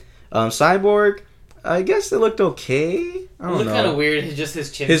it. Cyborg, I guess it looked okay. I don't it looked know. kind of weird. Just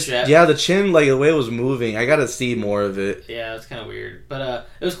his chin strap. Yeah, the chin, like the way it was moving. I gotta see more of it. Yeah, it's kind of weird. But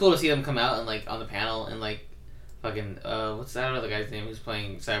it was cool to see them come out and like on the panel and like fucking what's that other guy's name who's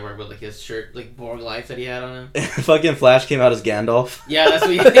playing Cyborg with like his shirt like Borg lights that he had on him. Fucking Flash came out as Gandalf. Yeah, that's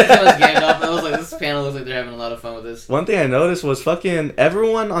what he was Gandalf. I was like, this panel looks like they're having a lot of fun with this. One thing I noticed was fucking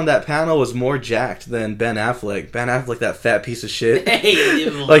everyone on that panel was more jacked than Ben Affleck. Ben Affleck, that fat piece of shit. Hey,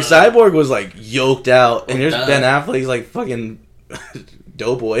 Like Cyborg was like yoked out, and here's Duh. Ben Affleck, he's like fucking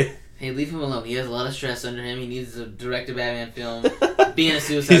doughboy. Hey, leave him alone. He has a lot of stress under him. He needs to direct a Batman film. Be in a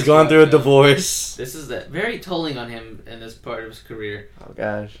Suicide He's going Squad through a film. divorce. This is very tolling on him in this part of his career. Oh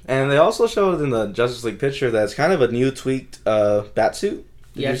gosh. And they also showed in the Justice League picture that it's kind of a new tweaked Batsuit.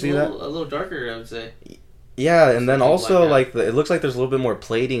 Did you It's see a that? little darker, I would say. Yeah, and then Something also like like it looks like there's a little bit more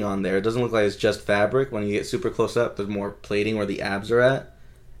plating on there. It doesn't look like it's just fabric. When you get super close up, there's more plating where the abs are at.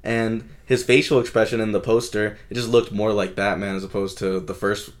 And his facial expression in the poster, it just looked more like Batman as opposed to the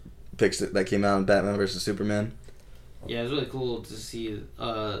first pics that came out in Batman vs Superman. Yeah, it was really cool to see.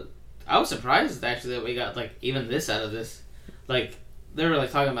 I was surprised actually that we got like even this out of this. Like they were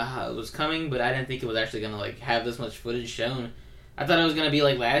like talking about how it was coming, but I didn't think it was actually gonna like have this much footage shown. I thought it was gonna be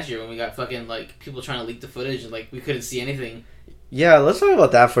like last year when we got fucking like people trying to leak the footage and like we couldn't see anything. Yeah, let's talk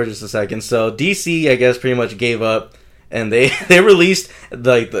about that for just a second. So DC, I guess, pretty much gave up, and they released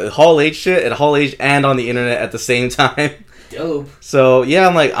like the Hall H shit at Hall H and on the internet at the same time. Dope. So yeah,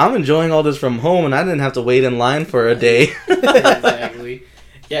 I'm enjoying all this from home, and I didn't have to wait in line for a day. Exactly.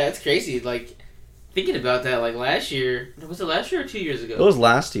 Yeah, it's crazy. Like thinking about that, like last year, was it last year or 2 years ago? It was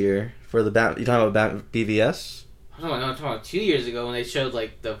last year for the You talking about BVS? I'm talking about 2 years ago when they showed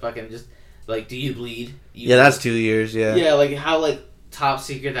like the fucking just like, do you bleed? Yeah, that's 2 years. Yeah. Yeah, like how like top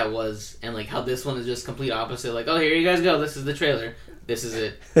secret that was, and like how this one is just complete opposite. Like, oh, here you guys go. This is the trailer. This is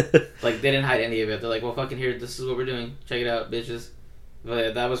it. Like they didn't hide any of it. They're like, well, fucking here. This is what we're doing. Check it out, bitches. But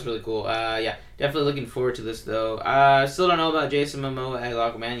yeah, that was really cool. Yeah, definitely looking forward to this though. Still don't know about Jason Momoa as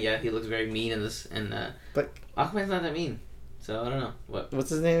Aquaman. Yeah, he looks very mean in this, and But- Aquaman's not that mean. So I don't know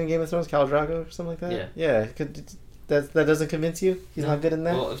What's his name in Game of Thrones? Khal Drogo or something like that? Yeah. Yeah. That doesn't convince you? He's not good in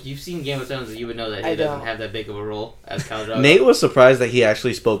that? Well, if you've seen Game of Thrones, you would know that I he doesn't don't. have that big of a role as Khal Drogo. Nate was surprised that he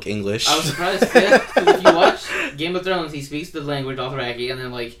actually spoke English. I was surprised. Yeah, 'cause if you watch Game of Thrones, he speaks the language Dothraki, and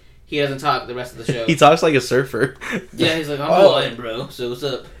then like he doesn't talk the rest of the show. He talks like a surfer. Yeah, he's like, I'm Oh. blind, bro. So what's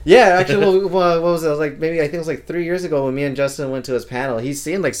up? Yeah, actually, what was it? It was like maybe I think it was like 3 years ago when me and Justin went to his panel. He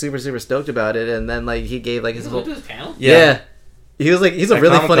seemed like super stoked about it, and then like he gave like his He whole went to his panel. yeah. He was like he's a At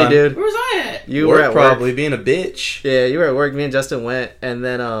really Comic-Con. funny dude. Where was I at? You Work were at probably work. being a bitch. Yeah, you were at work. Me and Justin went, and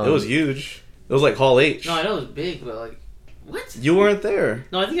then It was huge. It was like Hall H. No, I know it was big, but like, what? You weren't there.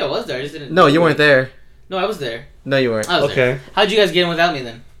 No, I think I was there. I just didn't. No, you weren't there. No, I was there. No, you weren't. I was there. Okay. How'd you guys get in without me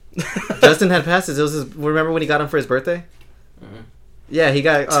then? Justin had passes. It was his, remember when he got him for his birthday? Mhm. Yeah, he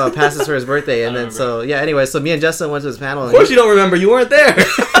got passes for his birthday, and I then remember. so yeah. Anyway, so me and Justin went to his panel. Of And course you don't remember. You weren't there.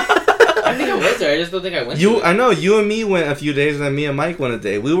 I think I was there. I just don't think I went. to it. I know. You and me went a few days, and then me and Mike went a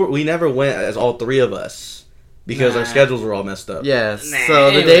day. We never went as all three of us because our Nah. schedules were all messed up. yeah. Nah, So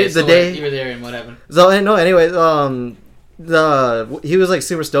anyways, the so day you were there and what happened? So no, anyways, he was like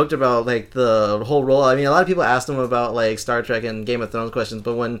super stoked about like the whole role. I mean, a lot of people asked him about like Star Trek and Game of Thrones questions,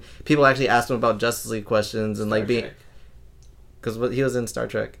 but when people actually asked him about Justice League questions and like being because he was in Star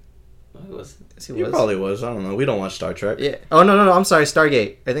Trek, Well, who was? yes, he He was. probably was. I don't know. We don't watch Star Trek. Yeah. Oh no, I'm sorry,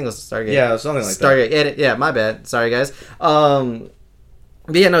 Stargate. I think it was Stargate. Yeah, something like that. Stargate. Yeah, my bad. Sorry, guys.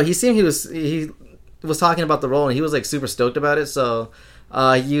 But yeah, no, he was talking about the role and he was like super stoked about it. So,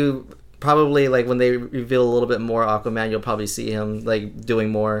 you probably like when they reveal a little bit more Aquaman, you'll probably see him like doing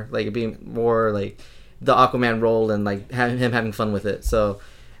more, like being more like the Aquaman role and like him having fun with it. So,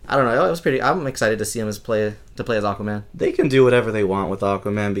 I don't know. It was pretty. I'm excited to see him play as Aquaman. They can do whatever they want with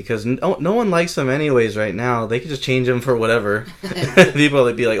Aquaman because no one likes him anyways right now. They can just change him for whatever. People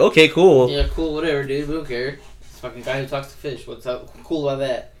would be like, okay, cool. Yeah, cool, whatever, dude. We don't care. This fucking guy who talks to fish. What's up? Cool about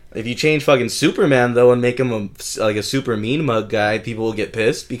that? If you change fucking Superman though and make him a super mean mug guy, people will get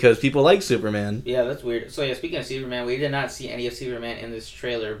pissed because people like Superman. Yeah, that's weird. So yeah, speaking of Superman, we did not see any of Superman in this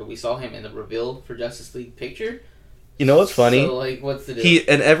trailer, but we saw him in the reveal for Justice League picture. You know what's funny? So, like, what's the deal? He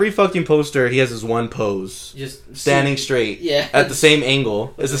in every fucking poster he has this one pose, just standing straight, Yeah. at the same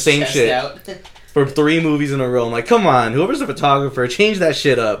angle. It's the same Chest shit out. for 3 movies in a row. I'm like, come on, whoever's the photographer, change that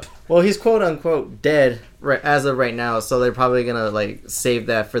shit up. Well, he's quote unquote dead as of right now, so they're probably gonna like save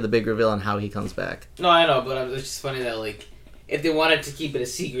that for the big reveal on how he comes back. No, I know, but it's just funny that like if they wanted to keep it a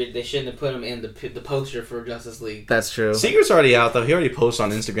secret, they shouldn't have put him in the poster for Justice League. That's true. Secret's already out though. He already posts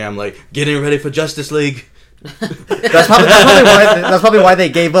on Instagram like, getting ready for Justice League. That's probably why they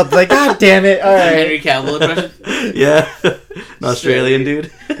gave up. Like, God damn it! All right. Henry Cavill impression. Yeah, an Australian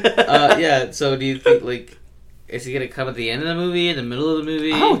dude. Yeah. So do you think like is he gonna come at the end of the movie, in the middle of the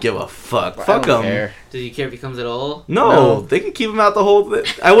movie? I don't give a fuck. I Fuck don't him. care. Does he care if he comes at all? No, they can keep him out the whole thing.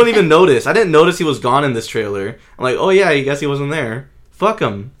 I wouldn't even notice. I didn't notice he was gone in this trailer. I'm like, oh yeah, I guess he wasn't there. Fuck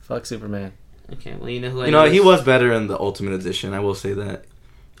him. Fuck Superman. Okay. Well, you know who I You know, know he is- was better in the Ultimate Edition. I will say that.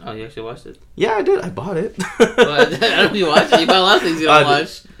 Oh, you actually watched it? Yeah, I did. I bought it. Well, I don't know if you watched it. You buy a lot of things you don't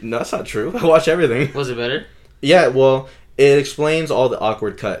watch. No, that's not true. I watch everything. Was it better? Yeah, well, it explains all the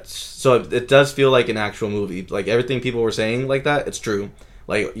awkward cuts. So it does feel like an actual movie. Like, everything people were saying like that, it's true.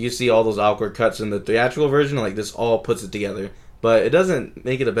 Like, you see all those awkward cuts in the theatrical version, like, this all puts it together. But it doesn't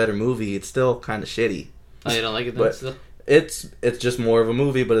make it a better movie. It's still kind of shitty. Oh, you don't like it then But- still? It's just more of a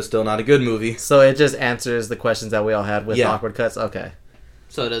movie, but it's still not a good movie. So it just answers the questions that we all had with Yeah. awkward cuts. Okay.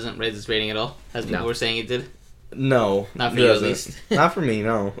 So it doesn't raise its rating at all, as people No. were saying it did? No. Not for it you, at doesn't. least. Not for me,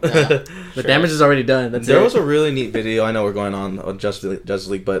 no. The Sure. damage is already done. That's There it. was a really neat video. I know we're going on Justice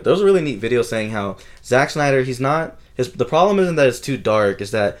League, but there was a really neat video saying how Zack Snyder, the problem isn't that it's too dark,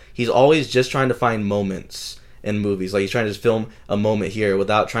 is that he's always just trying to find moments in movies. Like, he's trying to just film a moment here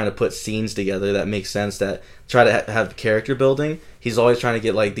without trying to put scenes together that make sense, that try to have character building. He's always trying to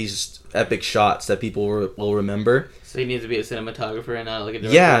get, like, these epic shots that people will remember. So he needs to be a cinematographer and not like a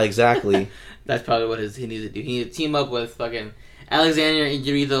director? Yeah, exactly. That's probably what he needs to do. He needs to team up with fucking Alexander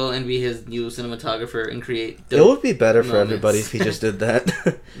Inarritu and be his new cinematographer and create It dope would be better for moments. everybody if he just did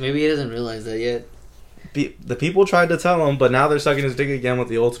that. Maybe he doesn't realize that yet. The people tried to tell him, but now they're sucking his dick again with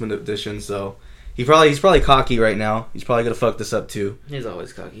the Ultimate Edition, so he's probably cocky right now. He's probably gonna fuck this up too. He's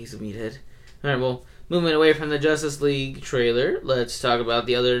always cocky. He's a meathead. Alright, well, moving away from the Justice League trailer, let's talk about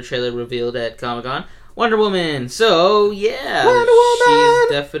the other trailer revealed at Comic-Con. Wonder Woman. So, yeah. Wonder Woman!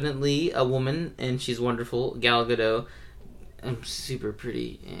 She's definitely a woman, and she's wonderful. Gal Gadot. I'm super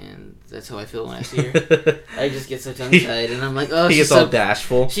pretty, and that's how I feel when I see her. I just get so tongue-tied, and I'm like, oh, He she's gets all so,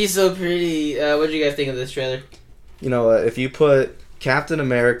 bashful. she's so pretty. What did you guys think of this trailer? You know, if you put Captain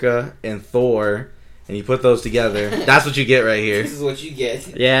America and Thor, and you put those together, that's what you get right here. This is what you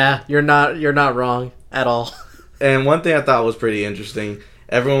get. Yeah, you're not wrong at all. And one thing I thought was pretty interesting,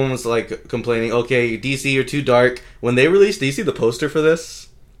 everyone was like complaining, okay, DC, you're too dark. When they released, do you see the poster for this?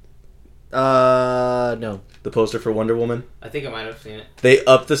 No. The poster for Wonder Woman? I think I might have seen it. They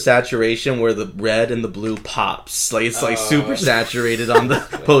upped the saturation where the red and the blue pops. Like, it's like Oh. super saturated on the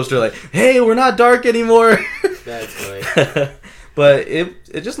poster. Like, hey, we're not dark anymore. That's funny. But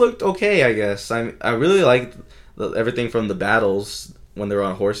it just looked okay, I guess. I really liked everything from the battles when they were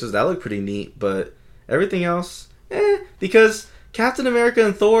on horses. That looked pretty neat. But everything else, because Captain America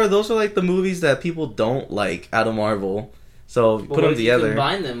and Thor, those are like the movies that people don't like out of Marvel. So But put what them if you together.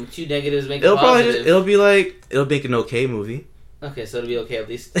 combine them? Two negatives make It'll a probably positive. it'll make an okay movie. Okay, so it'll be okay at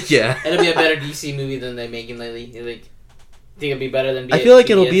least. Yeah. It'll be a better DC movie than they're making lately. You think it'll be better than? I feel like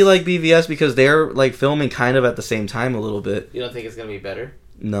it'll be like BVS because they're like filming kind of at the same time a little bit. You don't think it's gonna be better?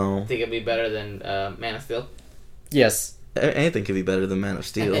 No, Think it'll be better than Man of Steel? Yes. anything could be better than Man of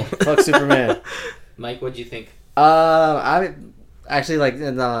Steel. Fuck Superman. Mike, what'd you think? I actually like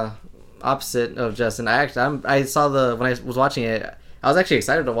in the opposite of Justin. I saw when I was watching it. I was actually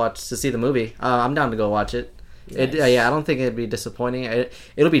excited to see the movie. I'm down to go watch it. Nice. Yeah, I don't think it'd be disappointing.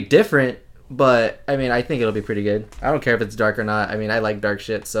 It'll be different, but I mean, I think it'll be pretty good. I don't care if it's dark or not. I mean, I like dark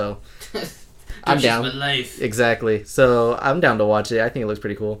shit, so I'm That's down. just my life. Exactly. So I'm down to watch it. I think it looks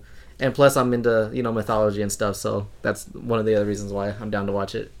pretty cool. And plus, I'm into mythology and stuff, so that's one of the other reasons why I'm down to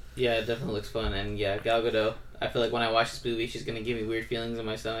watch it. Yeah, it definitely looks fun, and yeah, Gal Gadot. I feel like when I watch this movie, she's gonna give me weird feelings in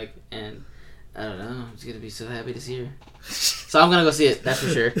my stomach, and I don't know. I'm just gonna be so happy to see her. So I'm gonna go see it. That's for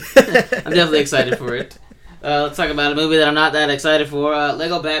sure. I'm definitely excited for it. Let's talk about a movie that I'm not that excited for.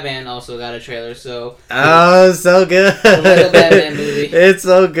 Lego Batman also got a trailer, so Oh, so good! The Lego Batman movie. It's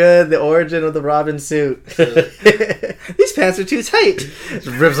so good. The origin of the Robin suit. These pants are too tight. Just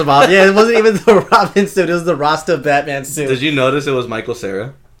rips them off. Yeah, it wasn't even the Robin suit. It was the Rasta Batman suit. Did you notice it was Michael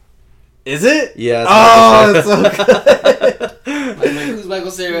Cera? Is it? Yeah. Oh, Michael it's Cera. so good. my like, who's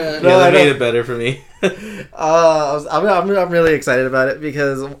Michael Cera? No, Yeah, I that made don't. it better for me. I'm really excited about it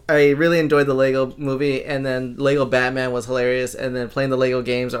because I really enjoyed the Lego movie, and then Lego Batman was hilarious, and then playing the Lego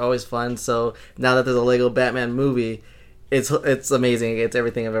games are always fun. So now that there's a Lego Batman movie, it's amazing. It's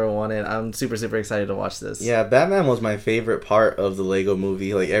everything I've ever wanted. I'm super excited to watch this. Yeah, Batman was my favorite part of the Lego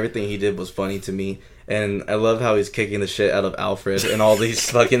movie. Like, everything he did was funny to me. And I love how he's kicking the shit out of Alfred in all these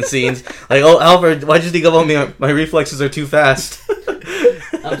fucking scenes. Like, oh, Alfred, why'd you sneak up on me? My reflexes are too fast.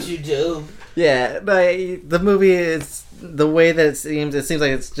 I'm too dumb. Yeah, but the movie is the way that it seems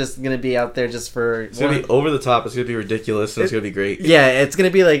like it's just gonna be out there just for. It's gonna be over the top. It's gonna be ridiculous. And it's gonna be great. Yeah, it's gonna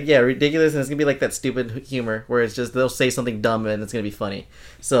be like ridiculous, and it's gonna be like that stupid humor where it's just they'll say something dumb and it's gonna be funny.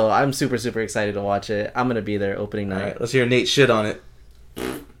 So I'm super excited to watch it. I'm gonna be there opening All night. right, let's hear Nate shit on it.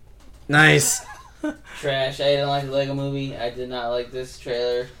 Nice. Trash. I didn't like the Lego movie. I did not like this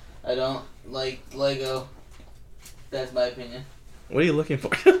trailer. I don't like Lego. That's my opinion. What are you looking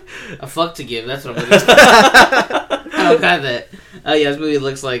for? A fuck to give. That's what I'm looking for. I don't got that. Yeah, this movie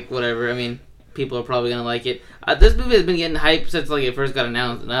looks like whatever. I mean, people are probably gonna like it. This movie has been getting hype since like it first got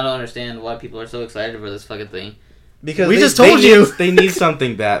announced, and I don't understand why people are so excited for this fucking thing. Because We just told you. they need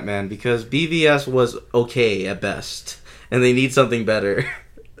something Batman, because BVS was okay at best, and they need something better.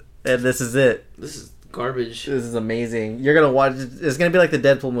 And this is it. This is garbage. This is amazing. You're gonna watch. It's gonna be like the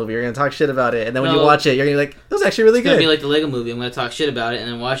Deadpool movie. You're gonna talk shit about it, and then when you No. watch it, you're gonna be like, "That was actually really It's gonna good." be like the Lego movie. I'm gonna talk shit about it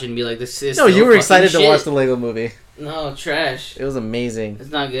and then watch it and be like, "This is No, still you were fucking excited to shit." watch the Lego movie. No, trash. It was amazing. It's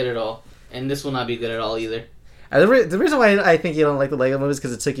not good at all, and this will not be good at all either. The reason why I think you don't like the Lego movies is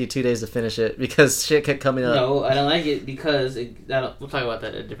because it took you 2 days to finish it because shit kept coming up. No, I don't like it because we'll talk about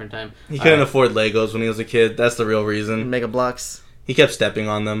that at a different time. He couldn't afford Legos when he was a kid. That's the real reason. Mega Blocks. He kept stepping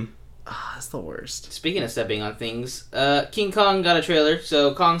on them. Ah, that's the worst. Speaking of stepping on things, King Kong got a trailer.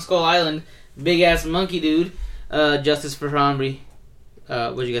 So Kong Skull Island, big ass monkey dude, justice for Harambe.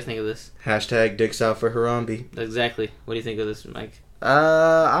 What do you guys think of this? Hashtag dicks out for Harambe. Exactly. What do you think of this, Mike?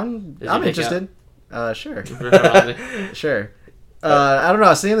 I'm Does your dick interested. Sure. For Harambe? Sure. I don't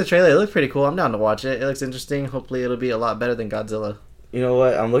know. Seeing the trailer, it looked pretty cool. I'm down to watch it. It looks interesting. Hopefully, it'll be a lot better than Godzilla. You know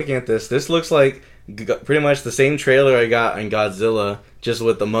what? I'm looking at this. This looks like pretty much the same trailer I got in Godzilla, just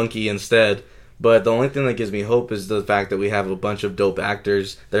with the monkey instead. But the only thing that gives me hope is the fact that we have a bunch of dope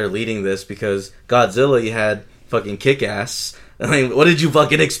actors that are leading this, because Godzilla, you had fucking Kick-Ass. I mean, what did you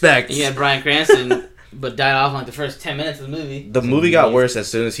fucking expect? You had Bryan Cranston, but died off in like the first 10 minutes of the movie. The movie got worse as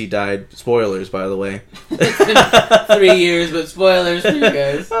soon as he died. Spoilers, by the way. It's been 3 years, but spoilers for you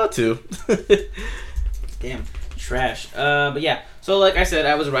guys. Oh, 2. Damn, trash. But yeah, so like I said,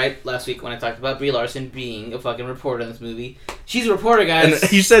 I was right last week when I talked about Brie Larson being a fucking reporter in this movie. She's a reporter, guys.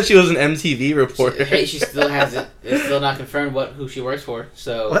 And you said she was an MTV reporter. Hey, she still hasn't. It's still not confirmed who she works for,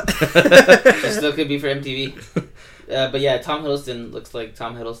 so What? she still could be for MTV. But yeah, Tom Hiddleston looks like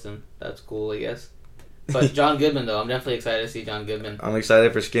Tom Hiddleston. That's cool, I guess. But John Goodman, though, I'm definitely excited to see John Goodman. I'm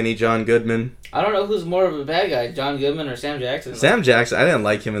excited for skinny John Goodman. I don't know who's more of a bad guy, John Goodman or Sam Jackson. Sam Jackson, I didn't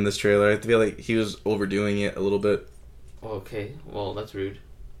like him in this trailer. I feel like he was overdoing it a little bit. Okay, well, that's rude.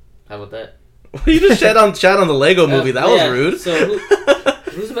 How about that? You just shat on the Lego movie. That was rude. So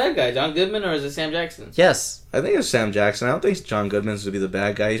who's the bad guy, John Goodman or is it Sam Jackson? Yes. I think it's Sam Jackson. I don't think John Goodman's to be the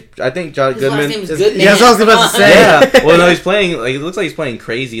bad guy. I think John His last Goodman. name is is- Goodman. yeah, that's what I was about to Come on. say. Yeah. Well, no, he's playing. Like, it looks like he's playing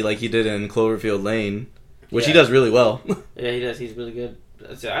crazy, like he did in Cloverfield Lane, which he Yeah. does really well. Yeah, he does. He's really good.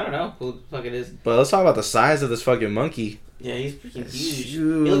 So, I don't know who the fuck it is. But let's talk about the size of this fucking monkey. Yeah, he's freaking huge.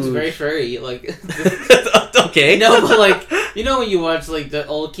 Huge. He looks very furry. Like, Okay. no, but like, you know when you watch like the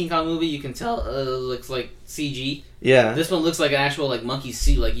old King Kong movie, you can tell it looks like CG. Yeah. This one looks like an actual like monkey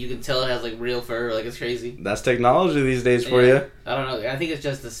suit. Like you can tell it has like real fur. Like it's crazy. That's technology these days for Yeah. you. I don't know. I think it's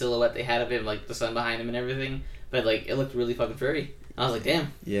just the silhouette they had of him, like the sun behind him and everything. But like it looked really fucking furry. I was like,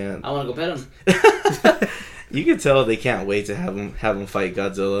 damn, Yeah. I want to go pet him. You can tell they can't wait to have him fight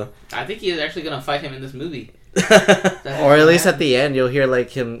Godzilla. I think he is actually gonna fight him in this movie. Or at least at the end, you'll hear like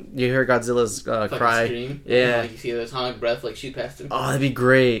him. You hear Godzilla's Fucking cry. scream. Yeah. Like you see the atomic breath like shoot past him. Oh, that'd be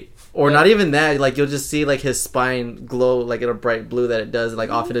great. Or Yeah. not even that. Like you'll just see like his spine glow like in a bright blue that it does like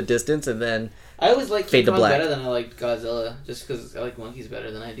off in the distance, and then I always like Fade King to Kong black. better than I like Godzilla, just because I like monkeys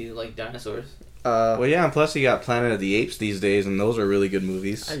better than I do like dinosaurs. Well, yeah, and plus you got Planet of the Apes these days, and those are really good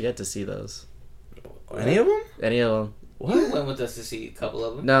movies. I've yet to see those. Any of them? Any of them? You went with us to see a couple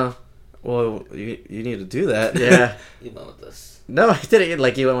of them. No. Well, you need to do that. Yeah. You went with us. No, I didn't.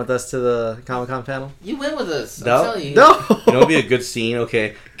 Like you went with us to the Comic-Con panel. You went with us. No. I'm telling you. No. You know, it'd be a good scene.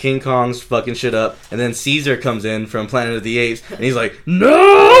 Okay, King Kong's fucking shit up, and then Caesar comes in from Planet of the Apes, and he's like,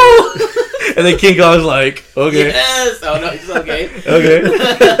 "No!" And then King Kong's like, "Okay, Yes. Oh no, it's okay.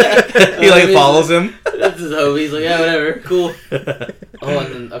 okay." He like follows him. That's his hobby. He's like, yeah, whatever, cool. Oh,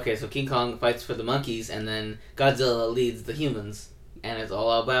 and then okay, so King Kong fights for the monkeys, and then Godzilla leads the humans, and it's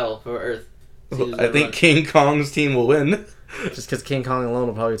all out battle for Earth. I think King Kong's team will win. Just because King Kong alone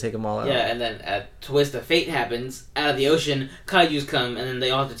will probably take them all out. Yeah, and then a twist of fate happens. Out of the ocean, kaijus come, and then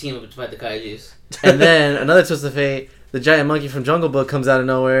they all have to team up to fight the kaijus. And then another twist of fate, the giant monkey from Jungle Book comes out of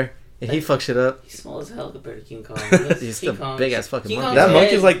nowhere, and he fucks shit up. He's small as hell compared to King Kong. He's King a big ass fucking King monkey. Kong's That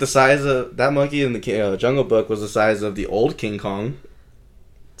monkey's head- like the size of that monkey in the Jungle Book was the size of the old King Kong.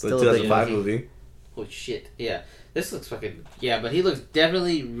 The Still a big 2005 monkey. movie. Oh shit! Yeah, this looks fucking but he looks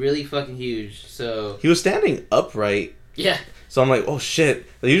definitely really fucking huge. So He was standing upright, yeah, so I'm like, oh shit.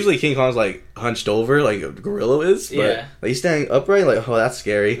 Usually King Kong's like hunched over, like a gorilla is, but Yeah. like, he's standing upright. Like, oh, that's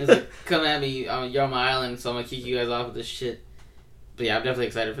scary. he's like, come at me, you're on my island, so I'm gonna kick you guys off with this shit. But yeah, I'm definitely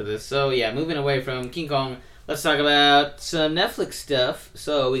excited for this. So yeah, moving away from King Kong, let's talk about some Netflix stuff.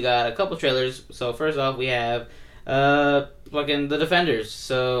 So we got a couple trailers. So first off, we have fucking The Defenders.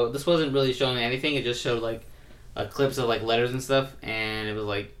 So this wasn't really showing anything. It just showed like clips of like letters and stuff, and it was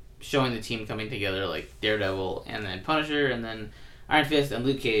like showing the team coming together, like Daredevil and then Punisher and then Iron Fist and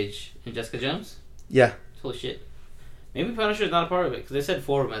Luke Cage and Jessica Jones. Yeah. Holy shit. Maybe Punisher's not a part of it because they said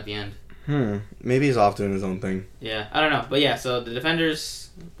 4 of them at the end. Maybe he's off doing his own thing. Yeah, I don't know. But yeah, so the Defenders,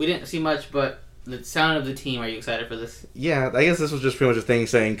 we didn't see much, but the sound of the team, are you excited for this? Yeah, I guess this was just pretty much a thing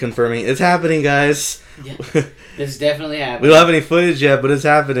saying, confirming, it's happening, guys. Yeah. This definitely happened. We don't have any footage yet, but it's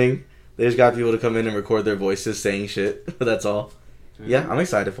happening. They just got people to come in and record their voices saying shit. That's all. Yeah, I'm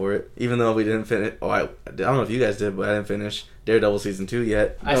excited for it. Even though we didn't finish. Oh, I don't know if you guys did, but I didn't finish Daredevil season 2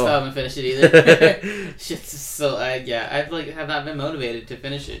 yet. I still haven't finished it either. Shit's so, yeah, I have not been motivated to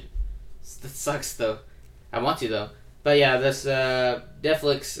finish it. That sucks, though. I want to, though. But yeah, this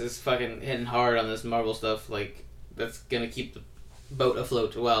Netflix is fucking hitting hard on this Marvel stuff. Like, that's gonna keep the boat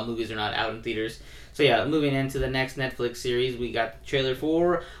afloat while movies are not out in theaters. So yeah, moving into the next Netflix series, we got the trailer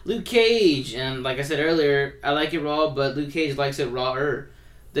for Luke Cage. And like I said earlier, I like it raw, but Luke Cage likes it rawer.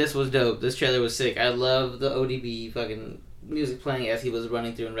 This was dope. This trailer was sick. I love the ODB fucking music playing as he was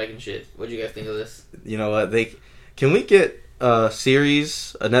running through and wrecking shit. What'd you guys think of this? You know what? Can we get a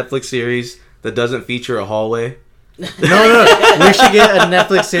Netflix series that doesn't feature a hallway? No. We should get a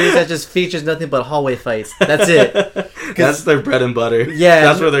Netflix series that just features nothing but hallway fights. That's it. That's their bread and butter. Yeah.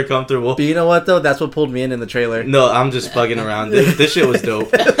 That's where they're comfortable. But you know what, though? That's what pulled me in the trailer. No, I'm just fucking around. This shit was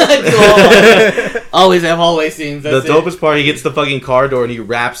dope. Always have hallway scenes. The That's dopest part, he gets the fucking car door and he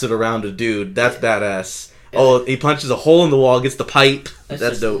wraps it around a dude. That's badass. Oh, he punches a hole in the wall, gets the pipe. That's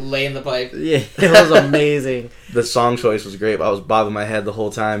just dope. Lay in the pipe. Yeah, it was amazing. The song choice was great. I was bobbing my head the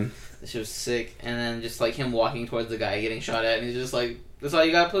whole time. This shit was sick. And then just like him walking towards the guy getting shot at, and he's just like, "That's all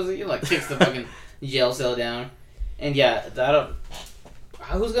you got, pussy." He like kicks the fucking jail cell down. And yeah,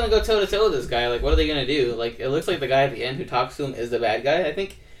 who's gonna go toe to toe with this guy? Like, what are they gonna do? Like, it looks like the guy at the end who talks to him is the bad guy. I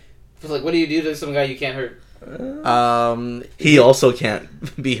think. It's like, what do you do to some guy you can't hurt? He also can't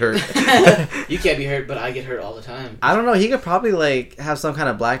be hurt. You can't be hurt, but I get hurt all the time. I don't know. He could probably like have some kind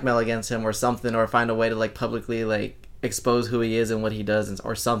of blackmail against him or something, or find a way to like publicly like expose who he is and what he does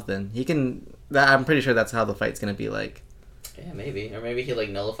or something. He can. I'm pretty sure that's how the fight's gonna be like. Yeah, maybe. Or maybe he like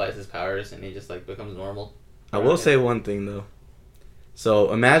nullifies his powers and he just like becomes normal. I will say one thing though.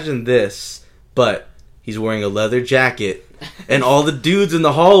 So imagine this, but he's wearing a leather jacket, and all the dudes in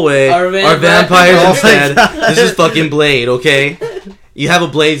the hallway are vampires Oh my instead. God. This is fucking Blade, okay? You have a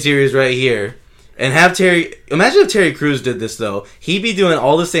Blade series right here. And have Terry... Imagine if Terry Crews did this, though. He'd be doing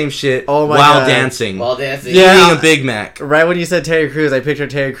all the same shit Oh my while God. dancing. While dancing. Yeah. Eating a Big Mac. Right when you said Terry Crews, I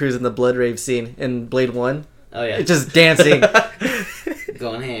pictured Terry Crews in the blood rave scene in Blade 1. Oh yeah. Just dancing.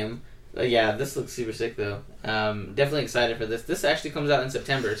 Going ham. Yeah, this looks super sick though. Definitely excited for this. This actually comes out in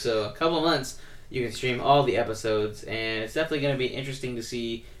September, so a couple months you can stream all the episodes, and it's definitely going to be interesting to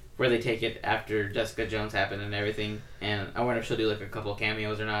see where they take it after Jessica Jones happened and everything. And I wonder if she'll do like a couple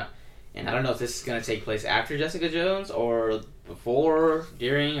cameos or not. And I don't know if this is going to take place after Jessica Jones or before,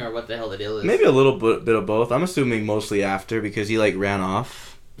 during, or what the hell the deal is. Maybe a little bit of both. I'm assuming mostly after, because he, like, ran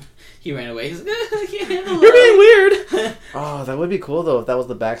off. He ran away. He's like, I can't handle You're being it." weird! Oh, that would be cool though if that was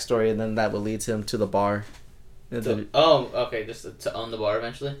the backstory, and then that would lead him to the bar. Okay, just to own the bar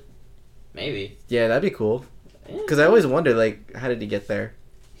eventually? Maybe. Yeah, that'd be cool. Because I always wonder, like, how did he get there?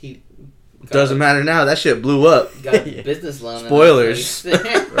 He Doesn't matter now. That shit blew up. got a business loan. Spoilers.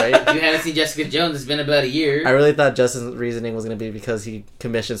 Right? If you haven't seen Jessica Jones, it's been about a year. I really thought Justin's reasoning was going to be because he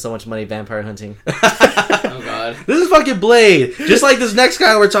commissioned so much money vampire hunting. Oh god. This is fucking Blade. Just like this next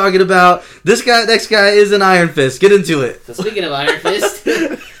guy we're talking about. Next guy is an Iron Fist. Get into it. So speaking of Iron Fist,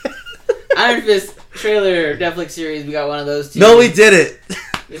 Iron Fist trailer Netflix series, we got one of those too. No, we did it.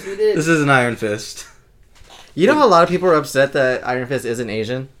 Yes, we did. This is an Iron Fist. You know how a lot of people are upset that Iron Fist isn't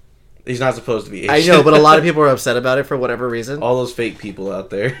Asian? He's not supposed to be I Asian. know, but a lot of people are upset about it for whatever reason. All those fake people out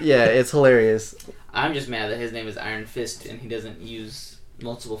there. Yeah, it's hilarious. I'm just mad that his name is Iron Fist and he doesn't use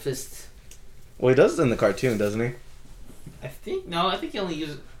multiple fists. Well, he does it in the cartoon, doesn't he? I think he only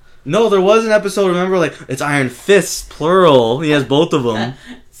uses... No, there was an episode, remember, like, it's Iron Fists, plural. He has both of them.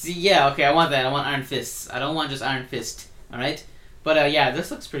 See, yeah, okay, I want that. I want Iron Fists. I don't want just Iron Fist, alright? But, yeah,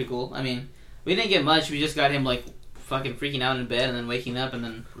 this looks pretty cool. I mean, we didn't get much. We just got him, like, fucking freaking out in bed and then waking up and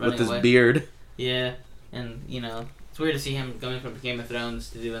then running With his away. beard. Yeah, and, you know, it's weird to see him going from Game of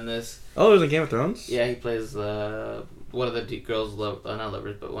Thrones to doing this. Oh, there's a Game of Thrones? Yeah, he plays one of the girls' not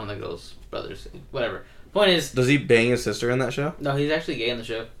lovers, but one of the girls' brothers. Whatever. Point is, Does he bang his sister in that show? no, he's actually gay in the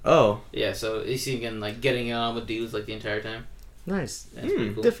show. Oh. Yeah, so you see him like getting it on with dudes like the entire time. Nice. That's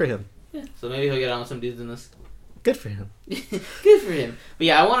pretty cool. Good for him. Yeah, so maybe he'll get on with some dudes in this. Good for him. Good for him. But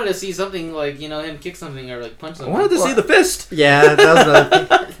yeah, I wanted to see something like, you know, him kick something or like punch I something. wanted to see the fist. Yeah, that was another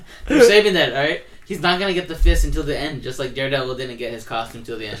thing. We're saving that, alright? He's not gonna get the fist until the end, just like Daredevil didn't get his costume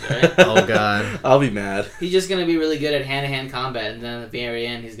till the end, alright? Oh, God. I'll be mad. He's just gonna be really good at hand-to-hand combat, and then at the very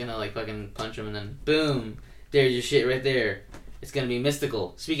end, he's gonna like fucking punch him, and then boom, there's your shit right there. It's gonna be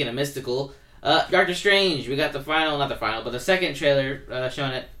mystical. Speaking of mystical, Doctor Strange. We got the second trailer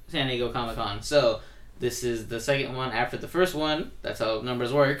shown at San Diego Comic-Con. So this is the second one after the first one. That's how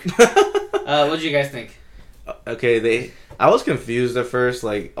numbers work. What did you guys think? Okay, I was confused at first,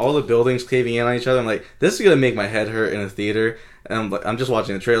 like, all the buildings caving in on each other. I'm like, this is gonna make my head hurt in a theater. And I'm just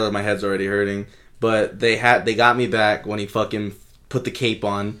watching the trailer, my head's already hurting. But they got me back when he fucking put the cape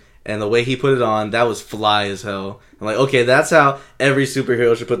on. And the way he put it on, that was fly as hell. I'm like, okay, that's how every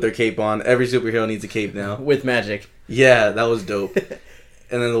superhero should put their cape on. Every superhero needs a cape now. With magic. Yeah, that was dope.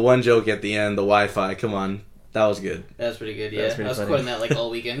 And then the one joke at the end, the Wi-Fi, come on. That was good. That was pretty good, yeah. That's pretty I was funny. quoting that like all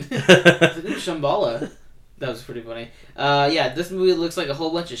weekend. Shambhala. That was pretty funny. Yeah, this movie looks like a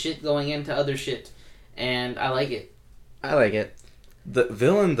whole bunch of shit going into other shit. And I like it. I like it. The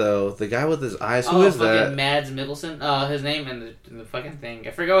villain, though, the guy with his eyes, who is that? Mads Mikkelsen. His name and the fucking thing.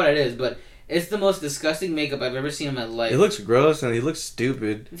 I forgot what it is, but it's the most disgusting makeup I've ever seen in my life. It looks gross and he looks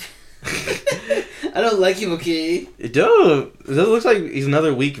stupid. I don't like him, okay? It looks like he's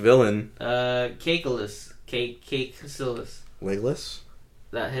another weak villain. Cakeless. Cakeless. Legless?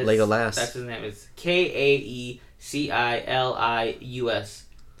 Legolas. That's his name. It's Kaecilius.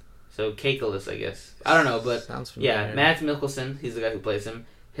 So Cakeless, I guess. I don't know, but Sounds familiar. yeah, Mads Mikkelsen, he's the guy who plays him.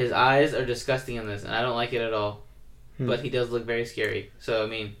 His eyes are disgusting in this, and I don't like it at all. But he does look very scary. So, I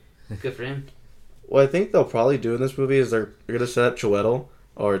mean, good for him. What I think they'll probably do in this movie is they're going to set up Chiwetel,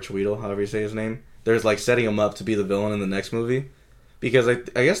 or Chiwetel, however you say his name. There's like setting him up to be the villain in the next movie. Because I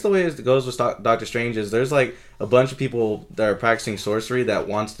guess the way it goes with Doctor Strange is there's like a bunch of people that are practicing sorcery that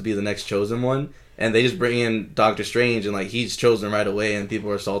wants to be the next chosen one. And they just bring in Doctor Strange and like he's chosen right away and people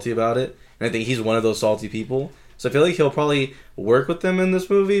are salty about it. And I think he's one of those salty people. So I feel like he'll probably work with them in this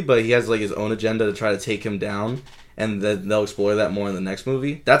movie, but he has like his own agenda to try to take him down. And then they'll explore that more in the next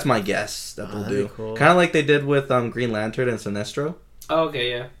movie. That's my guess that they'll do. Cool. Kind of like they did with Green Lantern and Sinestro. Oh,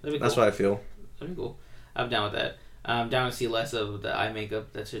 okay, yeah. That'd be cool. That's what I feel. That'd be cool. I'm down with that. I'm down to see less of the eye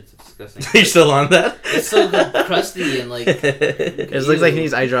makeup. That shit's disgusting. Are you still on that? It's so crusty and like... It looks like he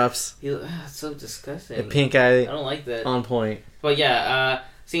needs eye drops. It's so disgusting. A pink eye I don't like that. on point. But yeah,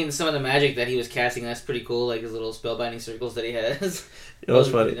 seeing some of the magic that he was casting, that's pretty cool. Like his little spellbinding circles that he has. It was Those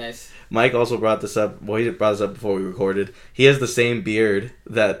are funny. pretty nice. Mike also brought this up. Well, he brought this up before we recorded. He has the same beard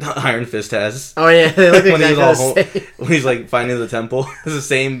that Iron Fist has. Oh, yeah. They look When he's exactly all the same. when he's like finding the temple, it's the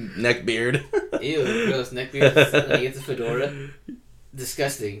same neck beard. Ew, gross neckbeard. And he gets a fedora.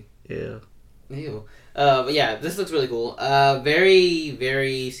 Disgusting. Yeah. Ew. But yeah, this looks really cool. Very,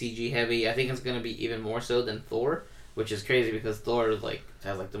 very CG heavy. I think it's gonna be even more so than Thor, which is crazy because Thor has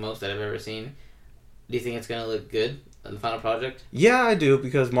the most that I've ever seen. Do you think it's gonna look good in the final project? Yeah, I do,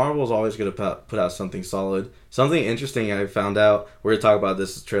 because Marvel's always going to put out something solid. Something interesting I found out, we're going to talk about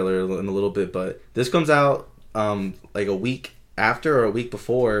this trailer in a little bit, but this comes out like a week after or a week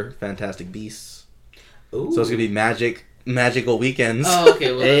before Fantastic Beasts. Ooh. So it's going to be magical weekends. Oh,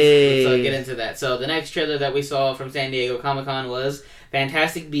 okay. Well, Hey. let's get into that. So the next trailer that we saw from San Diego Comic-Con was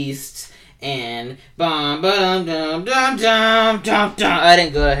Fantastic Beasts and bum dum dum dum dum dum. I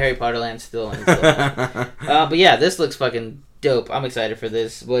didn't go to Harry Potter Land still. But yeah, this looks fucking dope. I'm excited for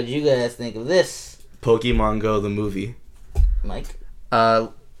this. What did you guys think of this, Pokemon Go, the movie. Mike?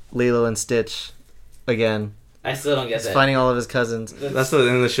 Lilo and Stitch again. I still don't get He's that. finding all of his cousins. That's the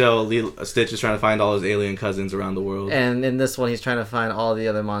end of the show. Stitch is trying to find all his alien cousins around the world. And in this one, he's trying to find all the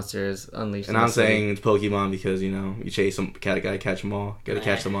other monsters unleashed. And in I'm the city. saying it's Pokemon because, you chase them, gotta catch them all. Gotta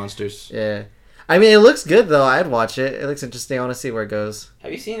catch the monsters. Yeah. I mean, it looks good though. I'd watch it. It looks interesting. I want to see where it goes.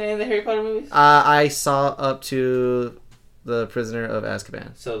 Have you seen any of the Harry Potter movies? I saw up to the Prisoner of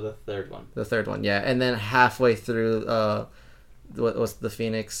Azkaban, So the third one. the third one, yeah, and then halfway through, what's the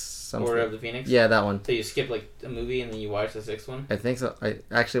Phoenix? Something. Order of the Phoenix? Yeah, that one. So you skip like a movie and then you watch the sixth one? I think so.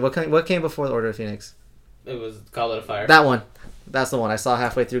 What came before the Order of Phoenix? It was Goblet of Fire. That one. That's the one. I saw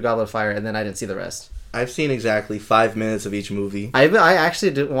halfway through Goblet of Fire, and then I didn't see the rest. I've seen exactly 5 minutes of each movie. I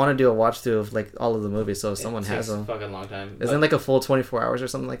actually want to do a watch through of like all of the movies, so if someone has a them. fucking long time. Isn't it like a full 24 hours or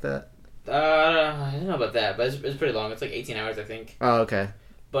something like that? I don't know about that, but it's pretty long. It's like 18 hours, I think. Oh, okay.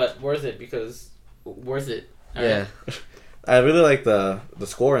 But worth it because worth it. All Yeah. right. I really like the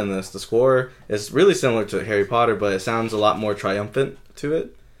score in this. The score is really similar to Harry Potter, but it sounds a lot more triumphant to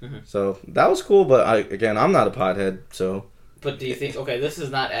it. Mhm. So that was cool, but I'm not a pothead, so... But do you think this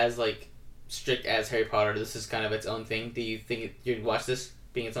is not as like strict as Harry Potter? This is kind of its own thing. Do you think you'd watch this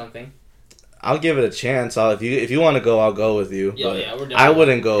being its own thing? I'll give it a chance. If you want to go, I'll go with you. Yeah, but yeah, we're definitely- I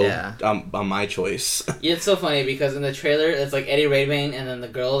wouldn't go Yeah. on my choice. Yeah, it's so funny because in the trailer it's like Eddie Redmayne, and then the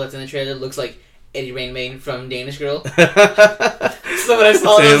girl that's in the trailer looks like Eddie Redmayne from Danish Girl. So when I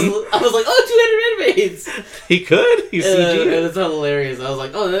saw It's it, him. I was like, oh, two Eddie Redmaynes! He could. He's CG. It's hilarious. I was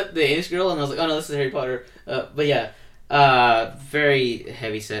like, oh, the Danish Girl, and I was like, oh no, this is Harry Potter. But yeah, very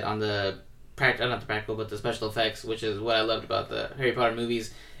heavy set on the not the practical, but the special effects, which is what I loved about the Harry Potter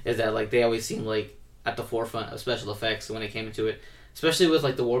movies, is that like they always seem like at the forefront of special effects when it came into it, especially with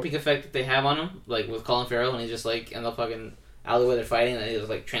like the warping effect that they have on him, like with Colin Farrell when he's just like in the fucking alleyway they're fighting and he just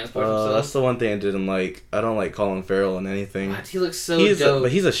like transports himself. That's the one thing I didn't like. I don't like Colin Farrell in anything. God, he looks so But dope.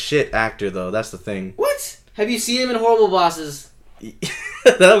 he's a shit actor, though. That's the thing. What? Have you seen him in Horrible Bosses?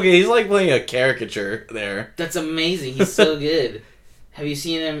 Okay, he's like playing a caricature there. That's amazing. He's so good. Have you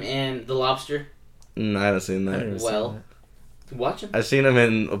seen him in The Lobster? I haven't seen I that. haven't even Well, seen watch him. I've seen him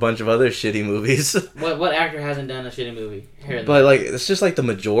in a bunch of other shitty movies. What actor hasn't done a shitty movie? Here and But, there. like, it's just like the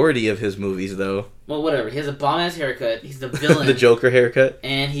majority of his movies, though. Well, whatever. He has a bomb ass haircut. He's the villain. The Joker haircut.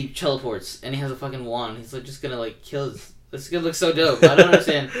 And he teleports. And he has a fucking wand. He's like just gonna like kill his. This is gonna look so dope. I don't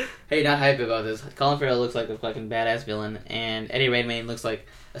understand. Hey, not hype about this. Colin Farrell looks like a fucking badass villain, and Eddie Redmayne looks like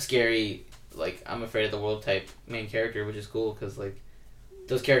a scary, like I'm afraid of the world type main character, which is cool because like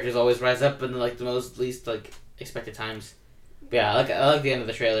those characters always rise up in like the most least like expected times. But yeah, I like the end of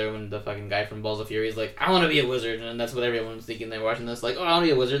the trailer when the fucking guy from Balls of Fury is like, I want to be a wizard, and that's what everyone's thinking. They're watching this like, oh, I want to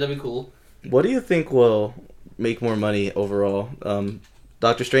be a wizard. That'd be cool. What do you think will make more money overall?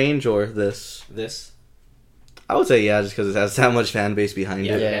 Doctor Strange or this? This. I would say yeah, just because it has that much fan base behind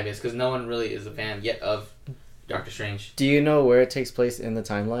Yeah, it. Yeah. because no one really is a fan yet of Doctor Strange. Do you know where it takes place in the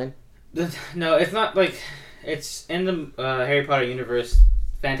timeline? No, it's not like it's in the Harry Potter universe.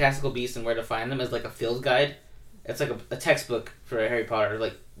 Fantastical Beasts and Where to Find Them is like a field guide. It's like a textbook for Harry Potter.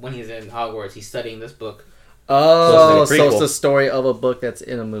 Like when he's in Hogwarts, he's studying this book. Oh, So it's like a so it's prequel. the story of a book that's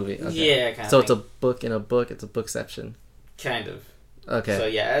in a movie. Okay. Yeah, kind of. So it's a book in a book. It's a bookception. kind of. Okay. So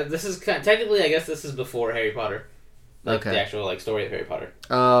yeah, this is technically, I guess this is before Harry Potter, like Okay. the actual like story of Harry Potter.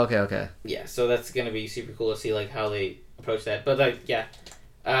 Oh, okay. Yeah, so that's gonna be super cool to see like how they approach that. But like, yeah,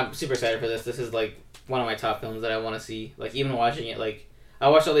 I'm super excited for this. This is like one of my top films that I want to see. Like even watching it, like I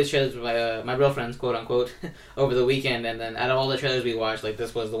watched all these trailers with my girlfriends, quote unquote, over the weekend, and then out of all the trailers we watched, like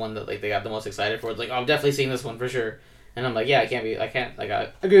this was the one that like they got the most excited for. It's like, oh, I'm definitely seeing this one for sure. And I'm like, yeah, I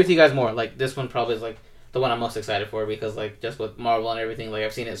agree with you guys more. Like this one probably is like the one I'm most excited for because like just with Marvel and everything, like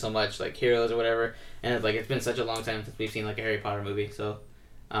I've seen it so much, like Heroes or whatever, and it's like it's been such a long time since we've seen like a Harry Potter movie. So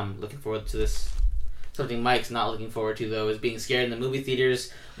I'm looking forward to this. Something Mike's not looking forward to though is being scared in the movie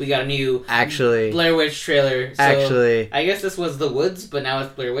theaters. We got a new Actually, Blair Witch trailer. So actually, I guess this was The Woods, but now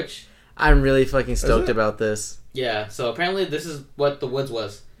it's Blair Witch. I'm really fucking stoked it? about this. Yeah, so apparently this is what The Woods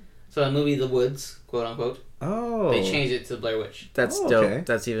was. So the movie The Woods, quote unquote, Oh. they changed it to Blair Witch. That's Oh, dope. okay.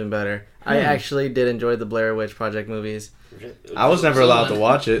 That's even better. I actually did enjoy the Blair Witch Project movies. I was never allowed to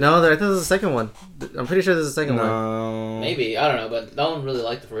watch it. No, I think this is the second one. I'm pretty sure this is the second one. No. Maybe, I don't know, but no one really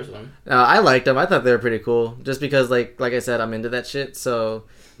liked the first one. I liked them. I thought they were pretty cool. Just because, like I said, I'm into that shit. So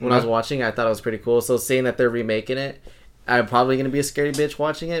when I was watching, I thought it was pretty cool. So seeing that they're remaking it, I'm probably gonna be a scaredy bitch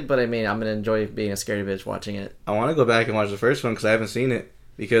watching it. But I mean, I'm gonna enjoy being a scaredy bitch watching it. I want to go back and watch the first one because I haven't seen it.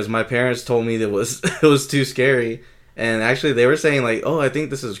 Because my parents told me that it was too scary. And actually, they were saying, like, oh, I think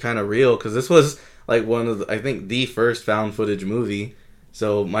this is kind of real. Because this was, like, one of the, I think, the first found footage movie.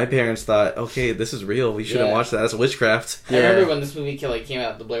 So my parents thought, okay, this is real. We shouldn't Yeah. watch that. That's witchcraft. I remember when this movie came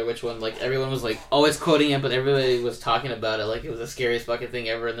out, the Blair Witch one, like, everyone was, like, always quoting it, but everybody was talking about it like it was the scariest fucking thing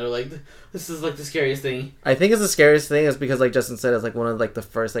ever, and they're like, this is, like, the scariest thing. I think it's the scariest thing is because, like Justin said, it's like one of like the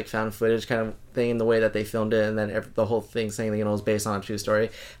first like found footage kind of thing in the way that they filmed it, and then the whole thing saying that, you know, it was based on a true story.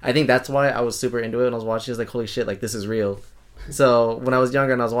 I think that's why I was super into it when I was watching. It was like, holy shit, like this is real. So when I was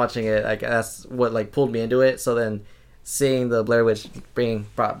younger and I was watching it, like that's what like pulled me into it. So then seeing the Blair Witch being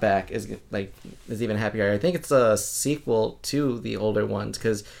brought back is even happier. I think it's a sequel to the older ones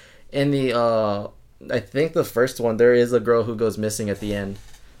because in the I think the first one there is a girl who goes missing at the end,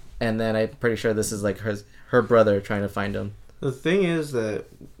 and then I'm pretty sure this is like her brother trying to find him. The thing is that,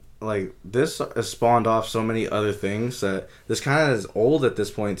 like, this has spawned off so many other things that this kind of is old at this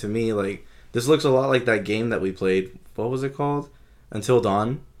point to me. Like, this looks a lot like that game that we played. What was it called? Until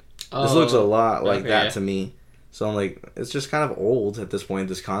Dawn. This looks a lot like that to me. So I'm like, it's just kind of old at this point,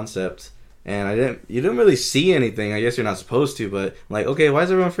 this concept. And you didn't really see anything. I guess you're not supposed to, but I'm like, okay, why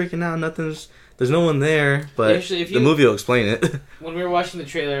is everyone freaking out? There's no one there. But Actually, the movie will explain it. When we were watching the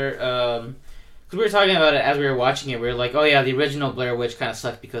trailer, because we were talking about it as we were watching it, we were like, oh yeah, the original Blair Witch kind of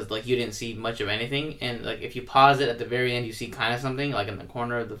sucked because, like, you didn't see much of anything. And, like, if you pause it at the very end, you see kind of something, like, in the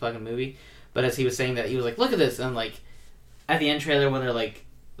corner of the fucking movie. But as he was saying that, he was like, look at this. And, like, at the end trailer when they're, like,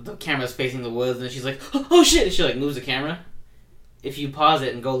 the camera's facing the woods, and she's like, oh shit, and she, like, moves the camera. If you pause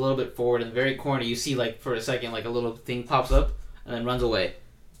it and go a little bit forward in the very corner, you see, like, for a second, like, a little thing pops up and then runs away.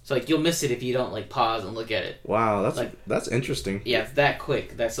 So, like, you'll miss it if you don't, like, pause and look at it. Wow, Like, that's interesting. Yeah, it's that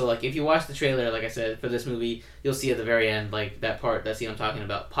quick. So, like, if you watch the trailer, like I said, for this movie, you'll see at the very end, like, that scene I'm talking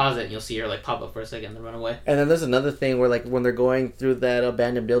about. Pause it, and you'll see her, like, pop up for a second and then run away. And then there's another thing where, like, when they're going through that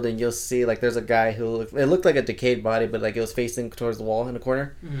abandoned building, you'll see, like, there's a guy who, it looked like a decayed body, but, like, it was facing towards the wall in the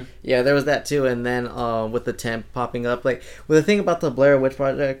corner. Mm-hmm. Yeah, there was that, too. And then with the temp popping up, like, well, the thing about the Blair Witch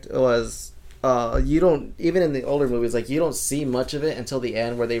Project was, you don't, even in the older movies, like, you don't see much of it until the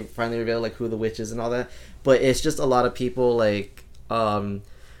end where they finally reveal, like, who the witch is and all that. But it's just a lot of people, like, not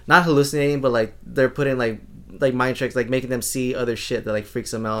hallucinating, but, like, they're putting, like mind tricks, like, making them see other shit that, like, freaks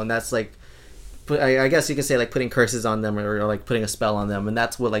them out. And that's, like, I guess you could say, like, putting curses on them or, like, putting a spell on them. And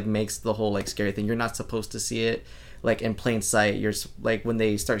that's what, like, makes the whole, like, scary thing. You're not supposed to see it, like, in plain sight. You're, like, when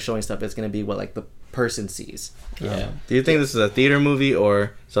they start showing stuff, it's going to be what, like, the person sees. Yeah. Do you think this is a theater movie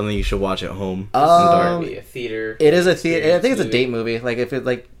or something you should watch at home? in the This dark? would be a theater. It is a theater. I think it's a movie. date movie. Like if it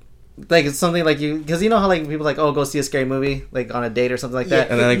like it's something like you, because you know how like people like, oh, go see a scary movie like on a date or something like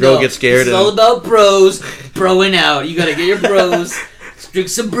that. And then the girl gets scared. This is all about bros broing out. You gotta get your bros, drink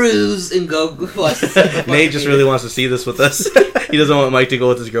some brews, and go watch this. Nate just really wants to see this with us. He doesn't want Mike to go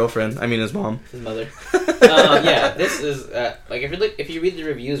with his girlfriend. I mean, his mom. His mother. Yeah, this is like if you read the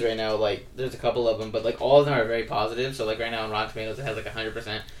reviews right now, like there's a couple of them, but like all of them are very positive. So like right now on Rotten Tomatoes it has like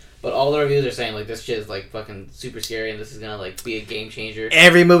 100%. But all the reviews are saying like this shit is like fucking super scary and this is gonna like be a game changer.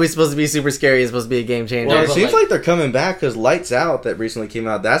 Every movie's supposed to be super scary. It's supposed to be a game changer. Well, it but, seems like- like they're coming back because Lights Out that recently came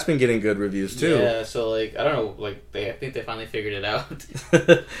out, that's been getting good reviews too. Yeah, so like I don't know, like I think they finally figured it out.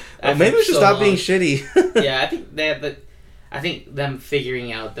 Well, maybe we should so stop long. being shitty. Yeah, I think they have I think them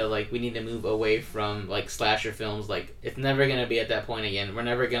figuring out that like we need to move away from like slasher films. Like it's never gonna be at that point again. We're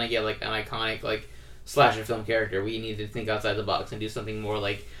never gonna get like an iconic like slasher film character. We need to think outside the box and do something more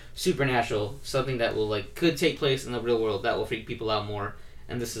like supernatural, something that will like could take place in the real world that will freak people out more.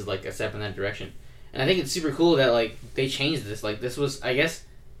 And this is like a step in that direction. And I think it's super cool that like they changed this. Like this was, I guess,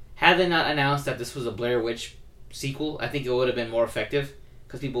 had they not announced that this was a Blair Witch sequel, I think it would have been more effective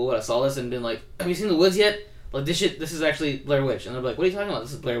because people would have saw this and been like, "Have you seen The Woods yet? Like this shit, this is actually Blair Witch." And they're like, "What are you talking about?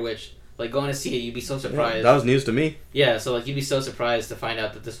 This is Blair Witch." Like going to see it, you'd be so surprised. That was news to me. Yeah, so like you'd be so surprised to find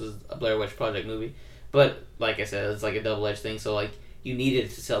out that this was a Blair Witch Project movie. But like I said, it's like a double-edged thing. So like you needed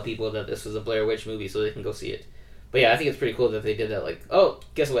to tell people that this was a Blair Witch movie so they can go see it. But yeah, I think it's pretty cool that they did that. Like, oh,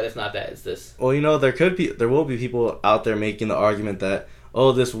 guess what? It's not that. It's this. Well, you know, there will be people out there making the argument that,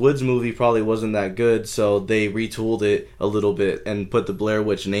 oh, this Woods movie probably wasn't that good, so they retooled it a little bit and put the Blair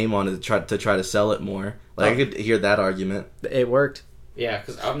Witch name on it to try to sell it more. Like, I could hear that argument. It worked. Yeah,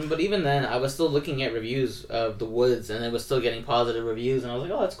 because but even then, I was still looking at reviews of The Woods, and it was still getting positive reviews, and I was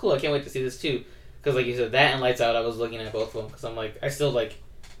like, oh, that's cool. I can't wait to see this too. Because like you said, that and Lights Out, I was looking at both of them because I'm like, I still like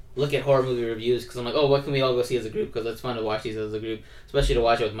look at horror movie reviews because I'm like, oh, what can we all go see as a group? Because it's fun to watch these as a group, especially to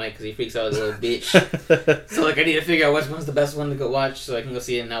watch it with Mike because he freaks out like a little bitch. So like I need to figure out which one's the best one to go watch so I can go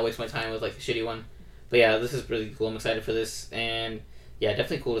see it and not waste my time with like the shitty one. But yeah, this is really cool. I'm excited for this, and yeah,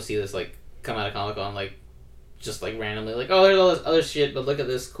 definitely cool to see this like come out of Comic-Con like just like randomly like, oh, there's all this other shit, but look at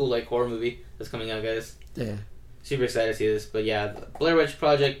this cool like horror movie that's coming out, guys. Yeah. Super excited to see this. But yeah, Blair Witch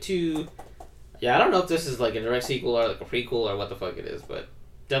Project 2. Yeah, I don't know if this is like a direct sequel or like a prequel or what the fuck it is, but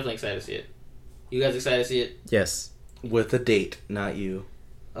definitely excited to see it. You guys excited to see it? Yes. With a date, not you.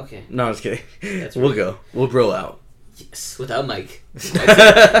 Okay. No, I'm just kidding. That's We'll right. go. We'll bro out. Yes, without Mike.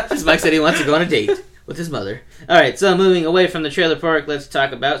 Mike said he wants to go on a date with his mother. Alright, so moving away from the trailer park, let's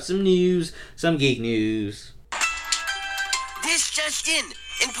talk about some news, some geek news. This just in.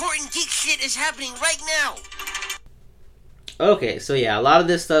 Important geek shit is happening right now. Okay, so yeah, a lot of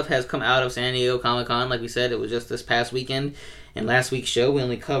this stuff has come out of San Diego Comic-Con. Like we said, it was just this past weekend. And last week's show, we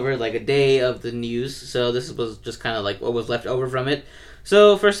only covered like a day of the news. So this was just kind of like what was left over from it.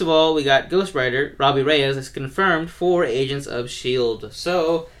 So first of all, we got Ghost Rider. Robbie Reyes is confirmed for Agents of S.H.I.E.L.D.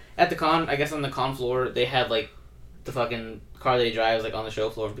 So at the con, I guess on the con floor, they had like the fucking car that he drives like on the show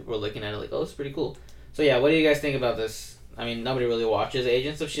floor. And people were looking at it like, oh, it's pretty cool. So yeah, what do you guys think about this? I mean, nobody really watches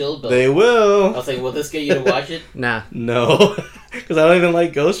Agents of S.H.I.E.L.D., but They I will. was like, will this get you to watch it? Nah. No, because I don't even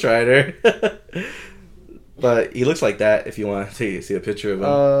like Ghost Rider. But he looks like that if you want to see a picture of him.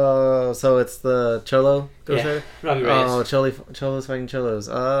 Oh, so it's the Cholo Ghost Yeah, Rider? Robbie Reyes. Oh, Cholos fighting Cholos.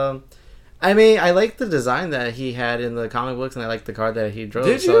 I mean, I like the design that he had in the comic books, and I like the car that he drove.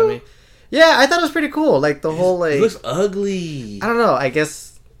 Did so, you? I mean, yeah, I thought it was pretty cool. Like the whole like, He looks ugly. I don't know. I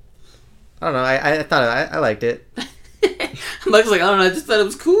guess I don't know. I thought I liked it. Mike's like, I don't know, I just thought it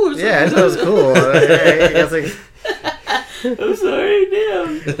was cool or something. Yeah, I thought it was cool. I guess like, I'm sorry,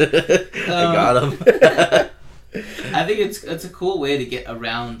 damn. I got him. I think it's a cool way to get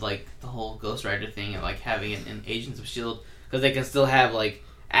around like the whole Ghost Rider thing and like having it in Agents of S.H.I.E.L.D. because they can still have like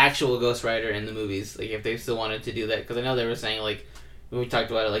actual Ghost Rider in the movies, like if they still wanted to do that. Because I know they were saying like when we talked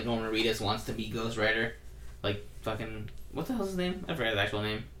about it, like Norman Reedus wants to be Ghost Rider, like fucking what the hell's his name? I forgot his actual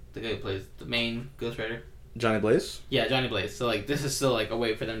name. The guy who plays the main Ghost Rider. Johnny Blaze? Yeah, Johnny Blaze. So like this is still like a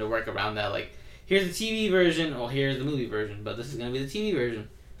way for them to work around that. Like here's the TV version, or here's the movie version, but this is gonna be the TV version.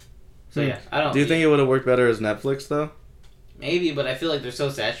 So yeah, I don't. Do you think it would have worked better as Netflix though? Maybe, but I feel like they're so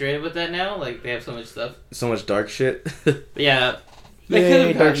saturated with that now. Like they have so much stuff. So much dark shit. But yeah, Yay,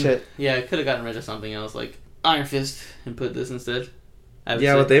 could've dark gotten- shit. Yeah, could have gotten rid of something else like Iron Fist and put this instead. I would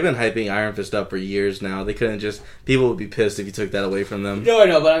Yeah, say. but they've been hyping Iron Fist up for years now. They couldn't just... People would be pissed if you took that away from them. No, I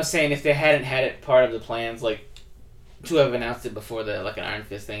know, but I'm saying if they hadn't had it part of the plans, like to have announced it before the like an Iron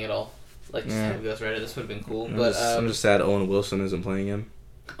Fist thing at all, like just Yeah. have Ghost Rider, this would have been cool. I'm, But I'm just sad Owen Wilson isn't playing him.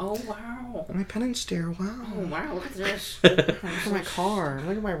 oh wow, My pen and stare, oh wow. wow, look at this. Look at my car.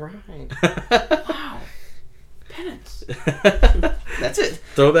 Look at my ride. Wow, penance. That's it.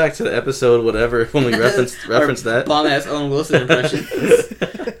 Throwback to the episode, whatever, when we referenced that. Bomb ass Owen Wilson impression.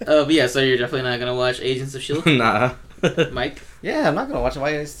 But yeah, so you're definitely not gonna watch Agents of S.H.I.E.L.D., Nah. Mike? Yeah, I'm not gonna watch it.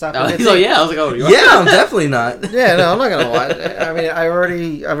 Why stop? Oh, he's like, yeah. I was like, oh, you are? Yeah, I'm definitely not. Yeah, no, I'm not gonna watch. I mean, I've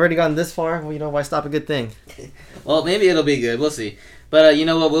already gone this far. Well, you know, why stop a good thing? Well, maybe it'll be good. We'll see. But you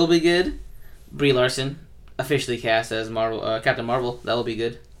know what will be good? Brie Larson officially cast as Captain Marvel. That will be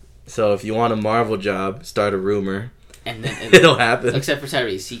good. So if you want a Marvel job, start a rumor. And then It'll happen. except for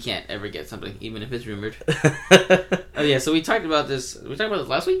Tyrese, he can't ever get something, even if it's rumored. Oh yeah, so we talked about this. We talked about this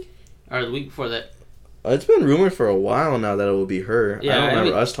last week or the week before that. It's been rumored for a while now that it will be her. Yeah, I don't I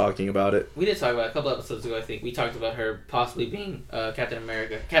remember mean- us talking about it. We did talk about it a couple episodes ago. I think we talked about her possibly being Captain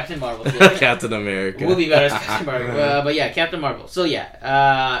America, Captain Marvel. Captain America. Will be better as Captain Marvel. But yeah, Captain Marvel. So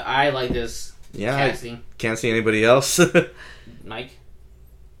yeah, I like this Yeah, I casting. can't see anybody else. Mike.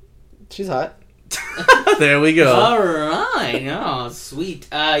 She's hot. There we go. All right. Oh, sweet.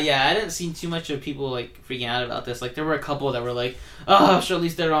 Yeah, I didn't see too much of people like freaking out about this. Like, there were a couple that were like, "Oh,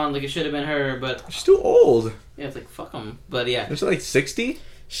 Charlize Theron, like it should have been her," but She's too old. yeah, it's like fuck them. But yeah, Is she like 60?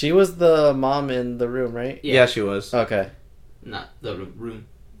 She was the mom in the room, right? Yeah, she was. Okay. not the room,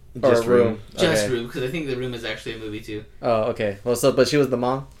 Just or room. just Okay. room, because I think the room is actually a movie too. Oh, okay. Well, but she was the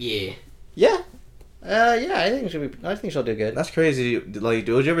mom. Yeah. Yeah. Yeah. I think she'll do good. That's crazy. Like,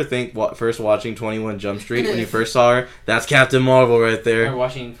 would you ever think first watching 21 Jump Street when you first saw her? That's Captain Marvel right Or there.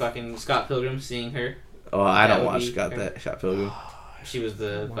 watching fucking Scott Pilgrim, seeing her. Oh, I That don't would watch be Scott fair. that Scott Pilgrim. She was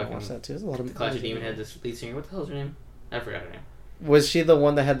the I wanna watch fucking that too. There's a lot of Clash of Demon had this lead singer. What the hell's her name? I forgot her name. Was she the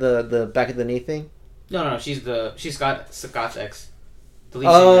one that had the back of the knee thing? No, she's Scott's ex. The lead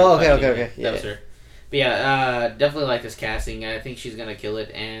Oh, singer of okay, Clash of okay, Demon. okay. That was her. But yeah, definitely like this casting. I think she's gonna kill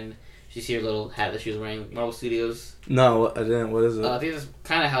it. And you see her little hat that she was wearing. Marvel Studios. No, I didn't. What is it? I think that's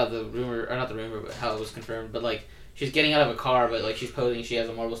kind of how the rumor, or not the rumor, but how it was confirmed. But like, she's getting out of a car, but like she's posing. She has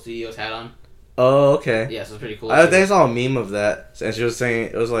a Marvel Studios hat on. Oh, okay. Yeah, so it's pretty cool. I saw a meme of that, and she was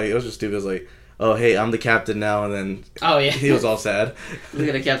saying it was just stupid. It was like, "Oh, hey, I'm the captain now," and then Oh yeah, he was all sad. Look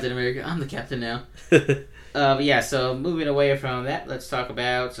at a Captain America. I'm the captain now. But yeah, so moving away from that, let's talk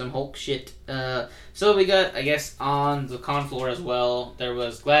about some Hulk shit. So we got, I guess, on the con floor as well, there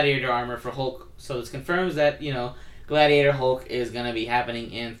was Gladiator armor for Hulk. So this confirms that, Gladiator Hulk is going to be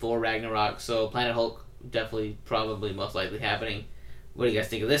happening in Thor Ragnarok. So Planet Hulk, definitely, probably, most likely happening. What do you guys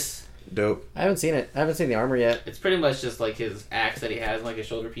think of this? Dope. I haven't seen it. I haven't seen the armor yet. It's pretty much just like his axe that he has, like a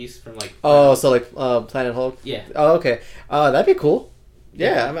shoulder piece from like... Oh, so like Planet Hulk? Yeah. Oh, okay. That'd be cool.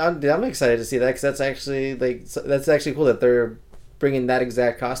 Yeah, I'm excited to see that because that's actually cool that they're bringing that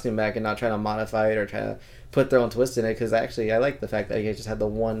exact costume back and not trying to modify it or try to put their own twist in it. Because actually, I like the fact that he just had the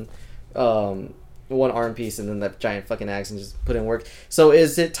one arm piece and then that giant fucking axe and just put in work. So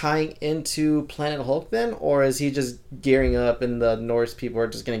is it tying into Planet Hulk then, or is he just gearing up and the Norse people are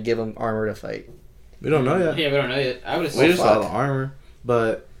just gonna give him armor to fight? We don't know yet. Yeah, we don't know yet. I would assume. We just saw the armor,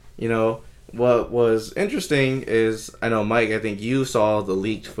 but what was interesting is, I know, Mike, I think you saw the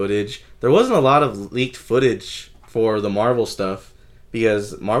leaked footage. There wasn't a lot of leaked footage for the Marvel stuff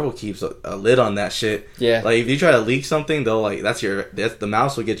because Marvel keeps a lid on that shit. Yeah. Like, if you try to leak something, they'll, like, that's the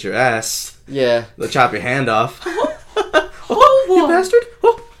mouse will get your ass. Yeah. They'll chop your hand off. Oh, boy. You bastard!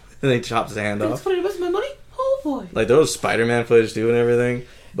 Oh. And they chop his hand off. That's for the rest of my money? Oh, boy. Like, there was Spider-Man footage, too, and everything.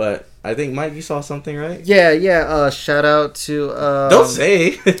 But I think, Mike, you saw something, right? Yeah. Shout out to... Don't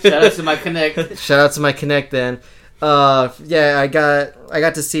say! Shout out to my Connect. Shout out to my Connect then. Yeah, I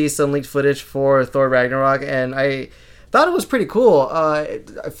got to see some leaked footage for Thor Ragnarok, and I thought it was pretty cool.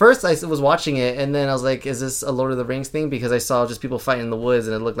 At first, I was watching it, and then I was like, is this a Lord of the Rings thing? Because I saw just people fighting in the woods,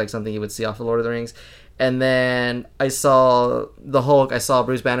 and it looked like something you would see off of Lord of the Rings. And then I saw the Hulk. I saw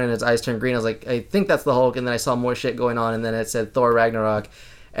Bruce Banner, and his eyes turned green. I was like, I think that's the Hulk. And then I saw more shit going on, and then it said Thor Ragnarok.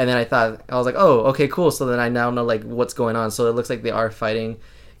 And then I was like, oh, okay, cool. So then I now know like what's going on. So it looks like they are fighting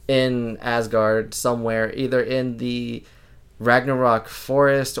in Asgard somewhere, either in the Ragnarok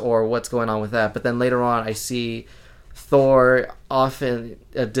forest or what's going on with that. But then later on, I see Thor off in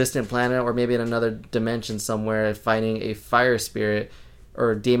a distant planet or maybe in another dimension somewhere fighting a fire spirit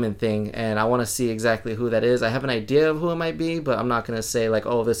or demon thing, and I want to see exactly who that is. I have an idea of who it might be, but I'm not going to say like,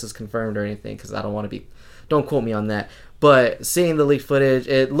 oh, this is confirmed or anything, because I don't quote me on that. But seeing the leaked footage,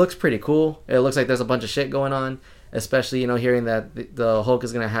 it looks pretty cool. It looks like there's a bunch of shit going on, especially, hearing that the Hulk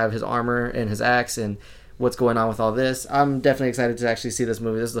is going to have his armor and his axe and what's going on with all this. I'm definitely excited to actually see this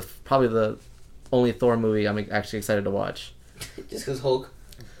movie. This is probably the only Thor movie I'm actually excited to watch. Just because Hulk.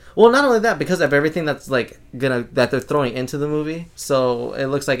 Well, not only that, because of everything that's that they're throwing into the movie. So it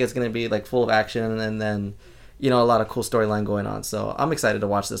looks like it's gonna be like full of action and then a lot of cool storyline going on. So I'm excited to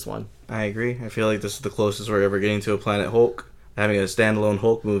watch this one. I agree. I feel like this is the closest we're ever getting to a Planet Hulk, having a standalone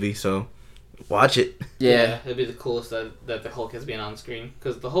Hulk movie. So watch it. Yeah, it'd be the coolest that the Hulk has been on screen,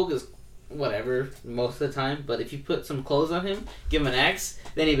 because the Hulk is whatever most of the time, but if you put some clothes on him, give him an axe,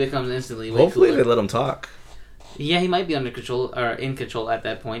 then he becomes instantly way Hopefully cooler. they let him talk. Yeah, he might be under control or in control at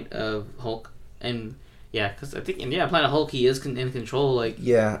that point of Hulk, and yeah, because I think Planet Hulk, he is in control. Like,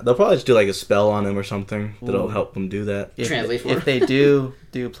 yeah, they'll probably just do like a spell on him or something that'll help him do that. If they do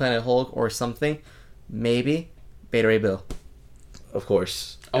Planet Hulk or something, maybe Beta Ray Bill. Of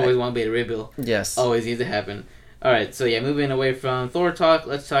course. Always want Beta Ray Bill. Yes. Always needs to happen. All right, so yeah, moving away from Thor talk,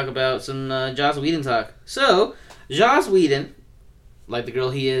 let's talk about some Joss Whedon talk. So, Joss Whedon, like the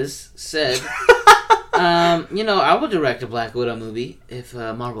girl he is, said, I would direct a Black Widow movie if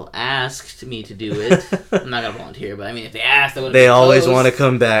Marvel asked me to do it. I'm not going to volunteer, but I mean, if they asked, I wouldn't They be always opposed. want to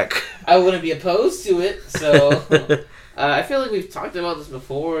come back. I wouldn't be opposed to it, so... I feel like we've talked about this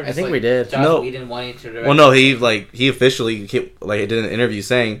before. I think we did. Joss Whedon wanting to direct. Well, no, he officially did an interview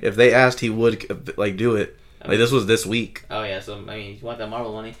saying if they asked, he would do it. Like, this was this week. Oh yeah, so I mean, you want that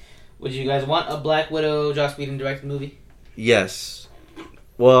Marvel money? Would you guys want a Black Widow Joss Whedon directed movie? Yes.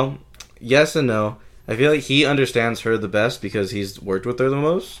 Well, yes and no. I feel like he understands her the best because he's worked with her the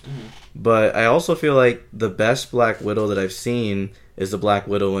most. Mm-hmm. But I also feel like the best Black Widow that I've seen is the Black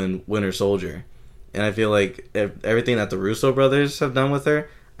Widow in Winter Soldier. And I feel like everything that the Russo brothers have done with her,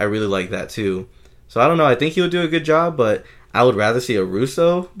 I really like that too. So I don't know. I think he would do a good job, but I would rather see a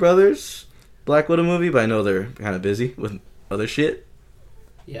Russo brothers Black Widow movie. But I know they're kind of busy with other shit.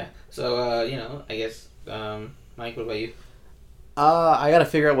 Yeah. So I guess Mike, what about you? I gotta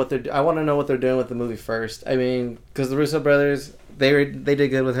figure out I want to know what they're doing with the movie first. I mean, because the Russo brothers, they did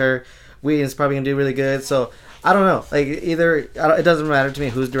good with her. Whedon's probably gonna do really good. So I don't know. Like, it doesn't matter to me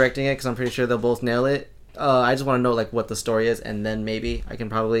who's directing it because I'm pretty sure they'll both nail it. I just want to know like what the story is, and then maybe I can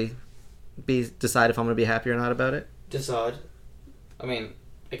probably decide if I'm gonna be happy or not about it. Decide. I mean,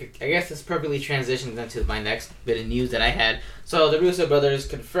 I guess this perfectly transitions into my next bit of news that I had. So the Russo brothers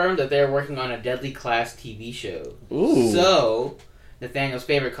confirmed that they're working on a Deadly Class TV show. Ooh. So Nathaniel's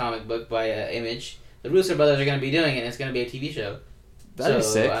favorite comic book by Image, the Russo brothers are going to be doing it, and it's going to be a TV show. That'd be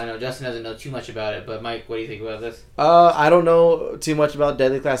sick. I know Justin doesn't know too much about it, but Mike, what do you think about this? I don't know too much about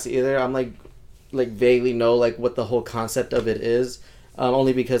Deadly Class either. I'm like vaguely know like what the whole concept of it is.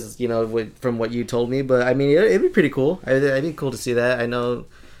 Only because from what you told me. But I mean, it'd be pretty cool. It'd be cool to see that. I know.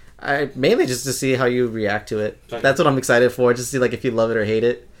 Mainly just to see how you react to it. That's what I'm excited for. Just to see like if you love it or hate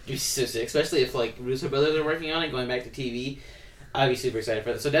it. You'd be so sick, especially if like Russo brothers are working on it, going back to TV. I'd be super excited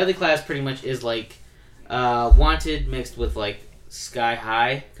for that. So Deadly Class pretty much is like Wanted mixed with like Sky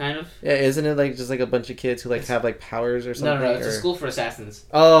High, kind of. Yeah, isn't it like just like a bunch of kids who like have like powers or something? No, it's a school for assassins.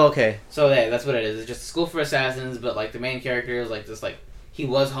 Oh, okay. So yeah, that's what it is. It's just a school for assassins, but like the main character is like this like he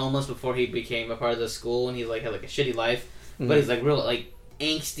was homeless before he became a part of the school, and he like had like a shitty life, but he's like real like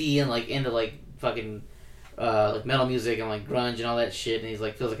angsty and like into like fucking like metal music and like grunge and all that shit, and he's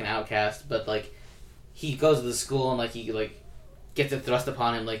like feels like an outcast, but like he goes to the school and like he like gets it thrust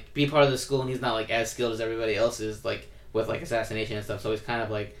upon him like be part of the school, and he's not like as skilled as everybody else is like with like assassination and stuff, so he's kind of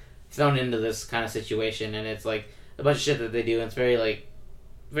like thrown into this kind of situation, and it's like a bunch of shit that they do, and it's very like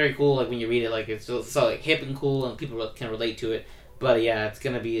very cool like when you read it, like it's so like hip and cool and people can relate to it. But yeah, it's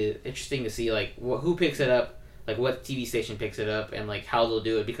gonna be interesting to see like who picks it up, like what TV station picks it up, and like how they'll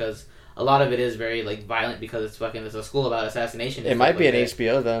do it, because a lot of it is very like violent because it's a school about assassination. It might be like an that.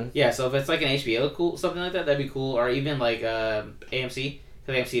 HBO then. Yeah, so if it's like an HBO something like that, that'd be cool, or even like AMC,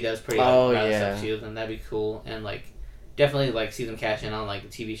 because AMC does pretty violent stuff too, then that'd be cool, and like definitely like see them cash in on like the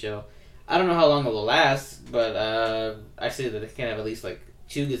TV show. I don't know how long it will last, but I say that they can have at least like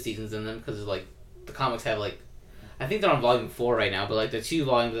 2 good seasons in them, because like the comics have like. I think they're on volume 4 right now, but like the 2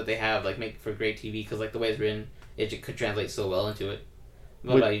 volumes that they have like make for great TV, because like the way it's written, it could translate so well into it.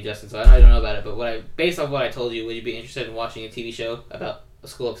 What about you, Justin? So I don't know about it, but based off what I told you, would you be interested in watching a TV show about a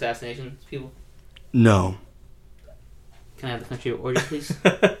school of assassination people? No. Can I have the country of origin, please?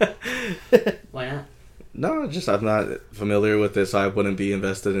 Why not? No, just I'm not familiar with it, so I wouldn't be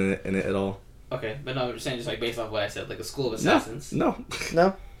invested in it at all. Okay, but no, I'm just saying, just like based off what I said, like a school of assassins. No.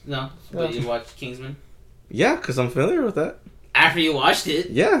 But you watched Kingsman Yeah, because I'm familiar with that. after you watched it.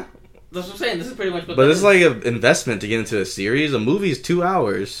 Yeah. That's what I'm saying. This is pretty much. But this is like an investment to get into a series. A movie is 2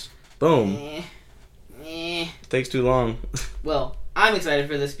 hours. Boom. Takes too long. Well, I'm excited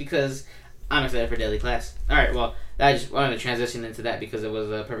for this because I'm excited for Deadly Class. Alright, well, I just wanted to transition into that because it was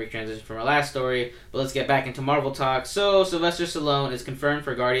a perfect transition from our last story. But let's get back into Marvel talk. So, Sylvester Stallone is confirmed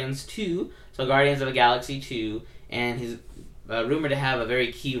for Guardians 2. So, Guardians of the Galaxy 2. And he's rumored to have a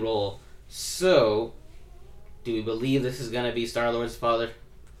very key role. So, do we believe this is going to be Star-Lord's father?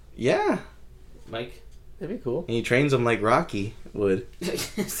 Yeah. Mike? It'd be cool. And he trains him like Rocky would.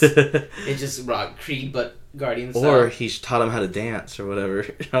 It's just Rock Creed, but Guardians. Or he's taught him how to dance or whatever.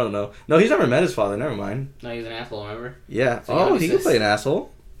 I don't know. No, he's never met his father. Never mind. No, he's an asshole, remember? Yeah. So he could play an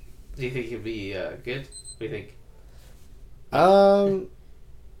asshole. Do you think he'd be good? What do you think? I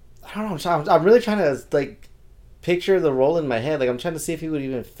don't know. I'm really trying to like picture the role in my head. Like I'm trying to see if he would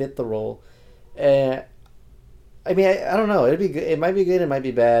even fit the role. I mean, I don't know. It'd be good. It might be good. It might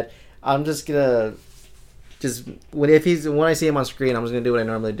be bad. I'm just gonna when I see him on screen, I'm just gonna do what I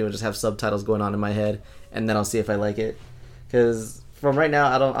normally do and just have subtitles going on in my head, and then I'll see if I like it. Because from right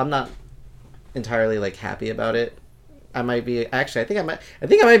now, I'm not entirely like happy about it. I might be actually. I think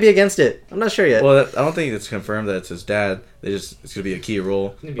I might be against it. I'm not sure yet. Well, I don't think it's confirmed that it's his dad. It's gonna be a key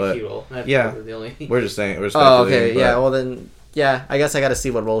role. It's gonna be but a key role. That's yeah, the only... we're just saying. We're oh, speculating, okay. Yeah. Well then. Yeah, I guess I got to see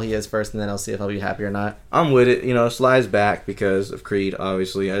what role he is first, and then I'll see if I'll be happy or not. I'm with it. You know, Sly's back because of Creed,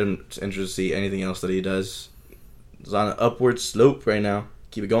 obviously. I'm interested to see anything else that he does. It's on an upward slope right now.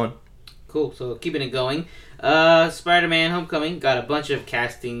 Keep it going. Cool, so keeping it going. Spider-Man Homecoming got a bunch of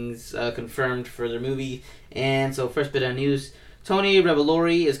castings confirmed for their movie. And so first bit of news, Tony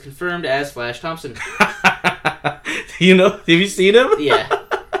Revolori is confirmed as Flash Thompson. You know, have you seen him? Yeah.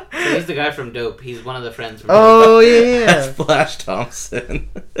 So he's the guy from Dope. He's one of the friends from Oh, yeah. That's Flash Thompson.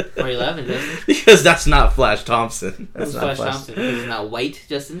 Dope. Why are you laughing, Justin? Because that's not Flash Thompson. Who's Flash Thompson? Because he's not white,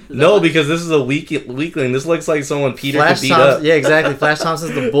 Justin? Is that No, why? because this is a weakling. This looks like someone Peter Flash could beat Thompson, up. yeah, exactly. Flash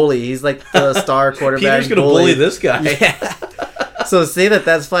Thompson's the bully. He's like the star quarterback. Peter's gonna bully this guy. Yeah. So say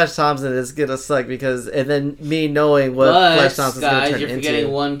that's Flash Thompson, it's gonna suck because, and then me knowing what But, Flash Thompson's gonna guys, turn you're forgetting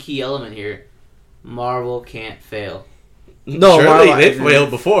into. one key element here. Marvel can't fail. No, Surely Marvel- they've failed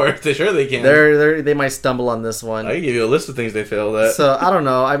before. They surely can. They might stumble on this one. I can give you a list of things they failed at. So I don't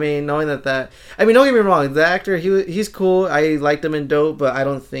know. I mean, knowing that I mean, don't get me wrong. The actor, he's cool. I liked him in Dope, but I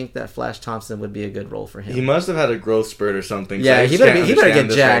don't think that Flash Thompson would be a good role for him. He must have had a growth spurt or something. Yeah, so he better get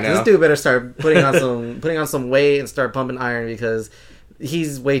this jacked. right This now. dude better start putting on some weight and start pumping iron because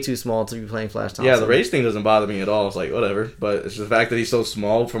he's way too small to be playing Flash Thompson. Yeah, the race thing doesn't bother me at all. It's like, whatever. But it's just the fact that he's so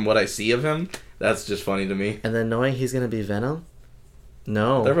small from what I see of him, that's just funny to me. And then knowing he's going to be Venom?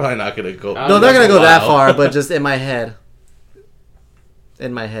 No. They're probably not going to go... No, they're going to go that far, but just in my head.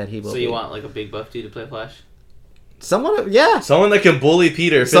 In my head, he will So be. you want like a big buff dude to play Flash? Someone, yeah. Someone that can bully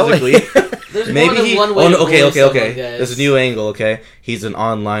Peter Someone- physically. There's Maybe more than he... one way to bully someone, okay. guys. There's a new angle, okay? He's an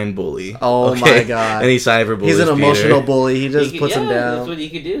online bully. Oh okay? my God. And he cyberbullies He's an Peter. emotional bully. He just He puts could- him yeah, down. That's what he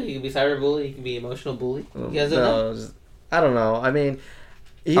could do. He could be cyberbully. He could be emotional bully. You guys don't know. No, I don't know. I mean...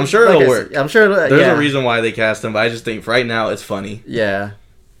 I'm sure it'll work. I'm sure it'll... There's yeah. a reason why they cast him, but I just think right now it's funny. Yeah.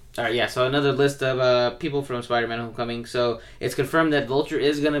 All right, yeah. So another list of people from Spider-Man: Homecoming. So it's confirmed that Vulture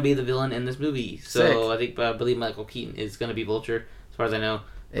is going to be the villain in this movie. So Sick. I believe Michael Keaton is going to be Vulture, as far as I know.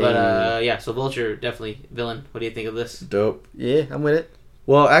 But yeah, so Vulture definitely villain. What do you think of this? Dope. Yeah, I'm with it.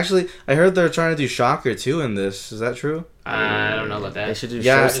 Well, actually, I heard they're trying to do Shocker too in this. Is that true? I don't know about that. They should do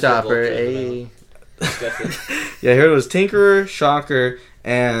Yeah, Showstopper. Vulture, Hey. Yeah, I heard it was Tinkerer, Shocker,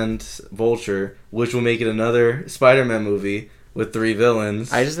 and Vulture, which will make it another Spider-Man movie with 3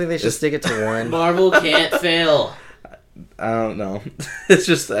 villains. I just think they should stick it to one. Marvel can't fail. I don't know. It's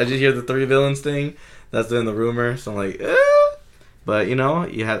just I just hear the 3 villains thing. That's been the rumor, so I'm like, eh. But you know,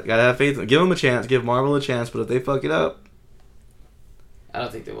 gotta have faith. Give them a chance. Give Marvel a chance. But if they fuck it up, I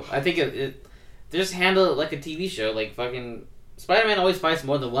don't think they will. I think they just handle it like a TV show. Like fucking Spider-Man always fights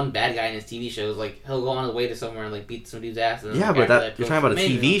more than one bad guy in his TV shows. Like he'll go on his way to somewhere and like beat some dude's ass. And then, yeah. like, But after that you're goes talking about a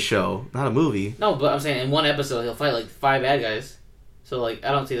amazing. TV show, not a movie. No, but I'm saying in one episode he'll fight like 5 bad guys. So like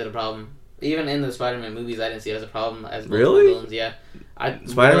I don't see that a problem. Even in the Spider-Man movies, I didn't see it as a problem. As multiple Really? villains. Yeah.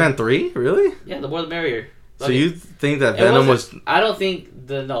 Spider-Man 3, really? Yeah, the more the merrier. So you think that It Venom wasn't- was? I don't think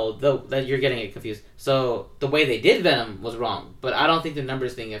that you're getting it confused. So the way they did Venom was wrong, but I don't think the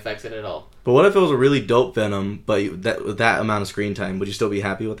numbers thing affects it at all. But what if it was a really dope Venom, but with that amount of screen time? Would you still be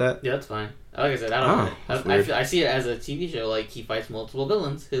happy with that? Yeah, that's fine. Like I said, I don't Oh, know. that's weird. I see it as a TV show. Like he fights multiple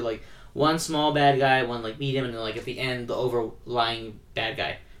villains. Who like one small bad guy, one like meet him, and then like at the end, the overlying bad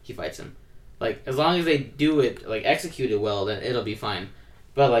guy, he fights him. Like as long as they do it, like execute it well, then it'll be fine.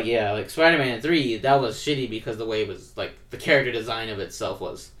 But like yeah, like Spider-Man 3, that was shitty because the way it was like the character design of itself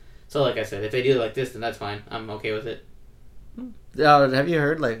was. So like I said, if they do it like this, then that's fine. I'm okay with it. Have you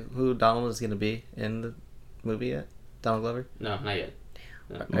heard like who Donald is going to be in the movie yet? Donald Glover? No, not yet.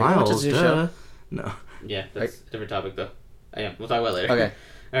 No. Are you gonna watch Miles, this new duh. show? No. Yeah, that's a different topic though. Yeah, we'll talk about it later. Okay.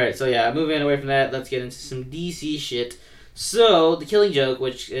 Alright, so yeah, moving away from that, let's get into some DC shit. So, The Killing Joke,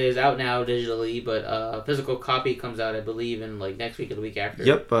 which is out now digitally, but a physical copy comes out, I believe, in like next week or the week after.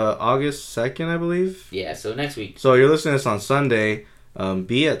 Yep, August 2nd, I believe. Yeah, so next week. So you're listening to this on Sunday.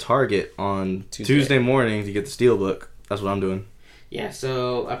 Be at Target on Tuesday morning to get the Steelbook. That's what I'm doing. Yeah,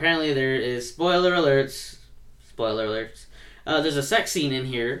 so apparently there is spoiler alerts. There's a sex scene in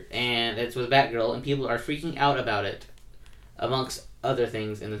here, and it's with Batgirl, and people are freaking out about it, amongst other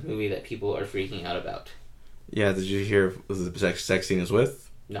things in this movie that people are freaking out about. Yeah, did you hear who the sex scene is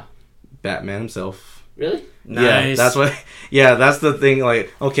with? No. Batman himself. Really? Yeah, that's what. Yeah, that's the thing.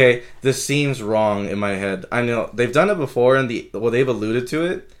 Like, okay, this seems wrong in my head. I know they've done it before, and they've alluded to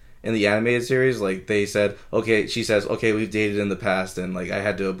it in the animated series. Like they said, okay, she says, okay, we've dated in the past, and like I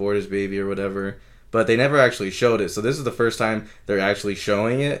had to abort his baby or whatever. But they never actually showed it, so this is the first time they're actually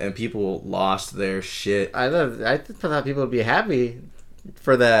showing it, and people lost their shit. I thought people would be happy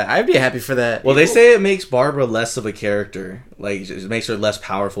for that. I'd be happy for that. Well, they say it makes Barbara less of a character. Like, it makes her less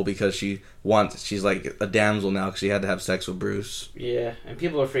powerful because she's like a damsel now because she had to have sex with Bruce. Yeah, and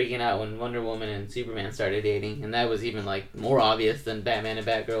people were freaking out when Wonder Woman and Superman started dating, and that was even like more obvious than Batman and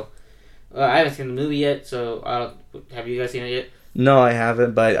Batgirl. I haven't seen the movie yet, so have you guys seen it yet? No, I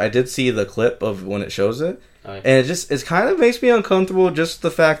haven't, but I did see the clip of when it shows it, Okay. and it kind of makes me uncomfortable. Just the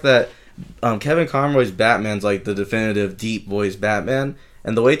fact that Kevin Conroy's Batman's like the definitive deep voice Batman,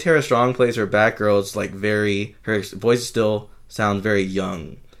 and the way Tara Strong plays her Batgirl is like her voice still sounds very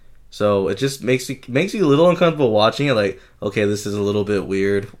young. So it just makes you a little uncomfortable watching it. Like, okay, this is a little bit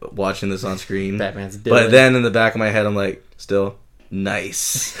weird watching this on screen. Batman's Dylan. But then in the back of my head, I'm like, still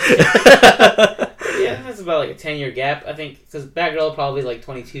nice. Yeah, that's about like a 10-year gap, I think, because Batgirl probably like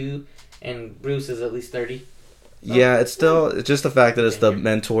 22, and Bruce is at least 30. Yeah, it's just the fact that it's the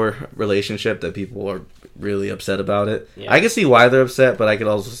mentor relationship that people are really upset about it. Yeah. I can see why they're upset, but I could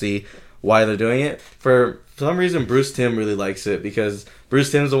also see why they're doing it. For some reason, Bruce Timm really likes it because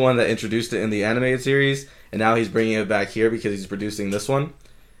Bruce Timm's the one that introduced it in the animated series, and now he's bringing it back here because he's producing this one.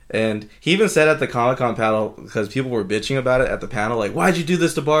 And he even said at the Comic-Con panel, because people were bitching about it at the panel, like, why'd you do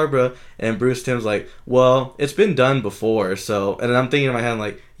this to Barbara? And Bruce Timm's like, well, it's been done before, so... And then I'm thinking in my head, I'm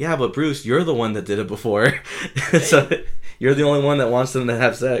like, yeah, but Bruce, you're the one that did it before. So, You're the only one that wants them to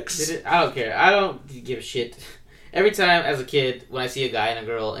have sex. I don't care. I don't give a shit. Every time as a kid, when I see a guy and a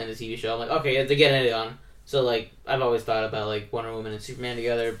girl in a TV show, I'm like, okay, they're getting it on. So, like, I've always thought about, like, Wonder Woman and Superman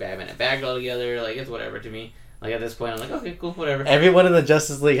together, Batman and Batgirl together. Like, it's whatever to me. Like, at this point, I'm like, okay, cool, whatever. Everyone in the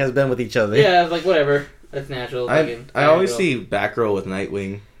Justice League has been with each other. Yeah, it's like, whatever. That's natural. I always see Batgirl with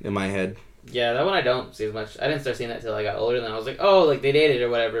Nightwing in my head. Yeah, that one I don't see as much. I didn't start seeing that until I got older, and then I was like, oh, like, they dated or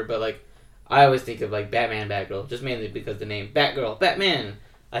whatever. But, like, I always think of, like, Batman and Batgirl, just mainly because the name Batgirl, Batman.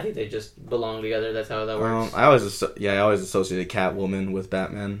 I think they just belong together. That's how that works. I always associated Catwoman with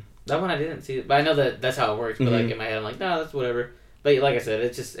Batman. That one I didn't see, but I know that's how it works. But like in my head, I'm like, no, that's whatever. But like I said,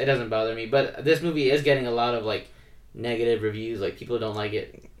 it doesn't bother me. But this movie is getting a lot of like negative reviews. Like people don't like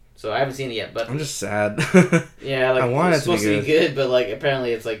it, so I haven't seen it yet. But I'm just sad. Yeah, like I want it's it to be supposed to be good, but like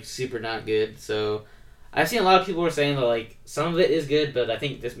apparently it's like super not good. So I've seen a lot of people were saying that like some of it is good, but I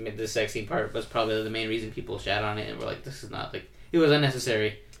think this sex scene part was probably the main reason people shat on it and were like, this is not like it was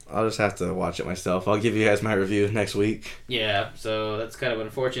unnecessary. I'll just have to watch it myself. I'll give you guys my review next week. Yeah, so that's kind of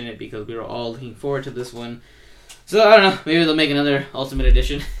unfortunate because we were all looking forward to this one. So I don't know, maybe they'll make another Ultimate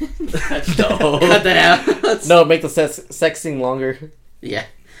Edition. Cut that out. No, make the sex scene longer. Yeah.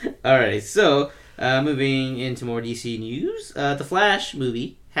 Alrighty, so moving into more DC news, the Flash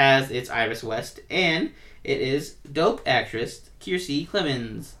movie has its Iris West, and it is Dope actress Kiersey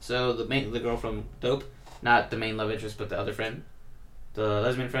Clemons. So the girl from Dope, not the main love interest, but the other friend. The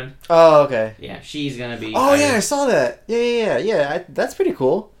lesbian friend. Oh, okay. Yeah, she's gonna be. Oh, yeah, I saw that. Yeah. That's pretty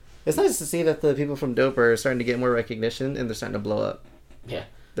cool. It's nice to see that the people from Dope are starting to get more recognition and they're starting to blow up. Yeah.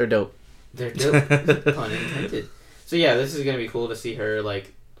 They're dope. They're dope. Pun intended. So yeah, this is gonna be cool to see her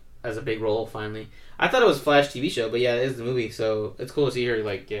like as a big role finally. I thought it was Flash TV show, but yeah, it is the movie, so it's cool to see her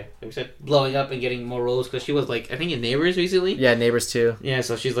like we said, blowing up and getting more roles because she was like I think in Neighbors recently. Yeah, Neighbors too. Yeah,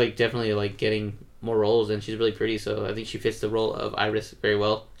 so she's like definitely like getting more roles, and she's really pretty, so I think she fits the role of Iris very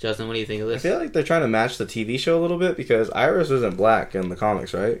well. Justin, what do you think of this? I feel like they're trying to match the TV show a little bit because Iris isn't black in the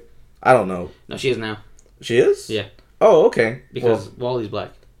comics, right? I don't know. No, she is now. She is? Yeah. Oh, okay. Because Wally's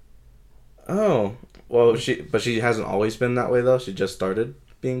black. Oh. Well, she hasn't always been that way, though. She just started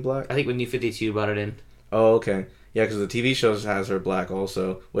being black. I think when New 52 brought it in. Oh, okay. Yeah, because the TV show has her black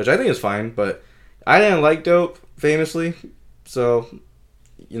also, which I think is fine, but I didn't like Dope, famously, so,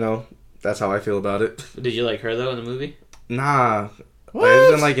 you know, that's how I feel about it. Did you like her, though, in the movie? Nah. What? I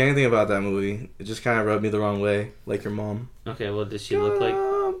didn't like anything about that movie. It just kind of rubbed me the wrong way, like your mom. Okay, well, did she look like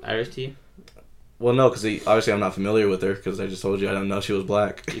Iris to you? Well, no, because obviously I'm not familiar with her, because I just told you I don't know she was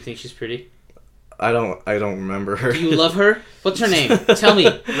black. Do you think she's pretty? I don't remember her. Do you love her? What's her name? Tell me,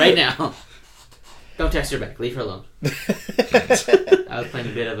 right now. Don't text her back. Leave her alone. I was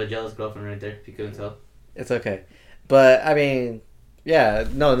playing a bit of a jealous girlfriend right there, if you couldn't tell. It's okay. But, I mean, yeah,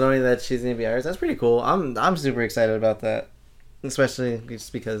 no, knowing that she's going to be Iris, that's pretty cool. I'm super excited about that. Especially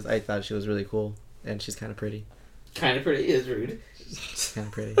just because I thought she was really cool. And she's kind of pretty. Kind of pretty is rude. She's kind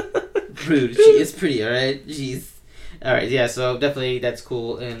of pretty. Rude. She is pretty, alright? Jeez. Alright, yeah, so definitely that's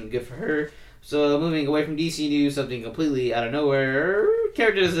cool and good for her. So moving away from DC news, something completely out of nowhere,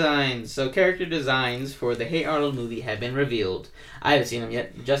 character designs. So character designs for the Hey Arnold movie have been revealed. I haven't seen them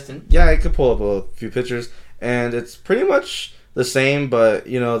yet. Justin? Yeah, I could pull up a few pictures, and it's pretty much the same, but,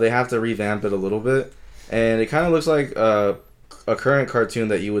 you know, they have to revamp it a little bit. And it kind of looks like a current cartoon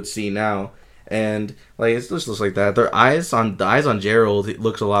that you would see now. And, like, it just looks like that. The eyes on Gerald, it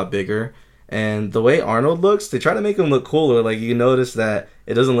looks a lot bigger. And the way Arnold looks, they try to make him look cooler. Like, you notice that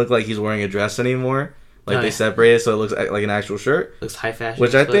it doesn't look like he's wearing a dress anymore. Like, they separate it so it looks like an actual shirt. Looks high fashion.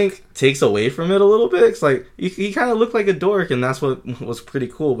 Which I think takes away from it a little bit. It's like, he kind of looked like a dork, and that's what was pretty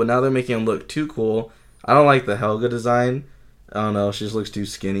cool. But now they're making him look too cool. I don't like the Helga design. I don't know. She just looks too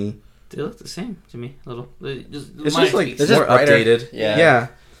skinny. They look the same to me, a little. It's just like It's more just brighter. updated. Yeah.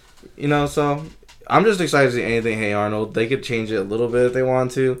 You know, so I'm just excited to see anything Hey Arnold. They could change it a little bit if they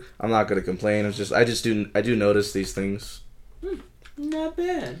want to. I'm not gonna complain. I do notice these things. Not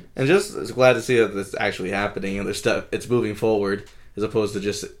bad. And just glad to see that it's actually happening and it's moving forward as opposed to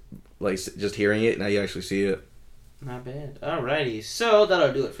just hearing it. Now you actually see it. Not bad. Alrighty, so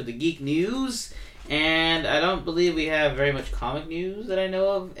that'll do it for the geek news. And I don't believe we have very much comic news that I know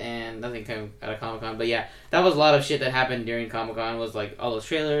of, and nothing came out of Comic-Con. But yeah, that was a lot of shit that happened during Comic-Con, was like all those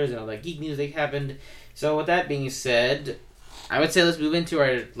trailers and all that geek news that happened. So with that being said, I would say let's move into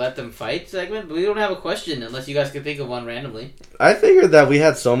our Let Them Fight segment, but we don't have a question unless you guys can think of one randomly. I figured that we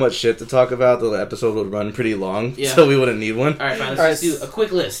had so much shit to talk about that the episode would run pretty long, so we wouldn't need one. Alright, fine, let's just do a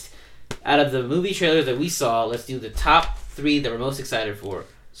quick list. Out of the movie trailers that we saw, let's do the top 3 that we're most excited for.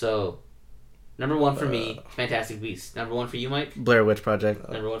 So, number 1 for me, Fantastic Beasts. Number 1 for you, Mike? Blair Witch Project.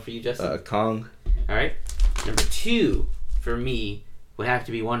 Number 1 for you, Justin? Kong. Alright. Number 2, for me would have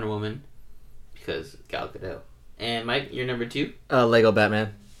to be Wonder Woman because Gal Gadot. And Mike, you're number 2. Lego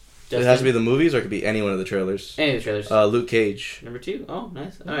Batman. It has to be the movies, or it could be any one of the trailers. Any of the trailers. Luke Cage. Number 2. Oh,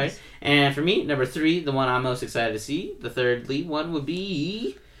 nice. All right. And for me, number 3, the one I'm most excited to see, the third lead one would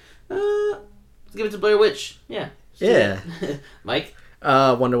be. Let's give it to Blair Witch. Yeah. Yeah. Mike.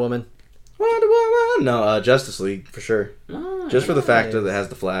 Wonder Woman. Wonder Woman. No, Justice League for sure. Oh, Just for the fact nice. that it has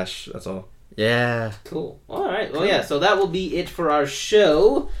the Flash. That's all. Yeah. Cool. All right. Well, yeah. So that will be it for our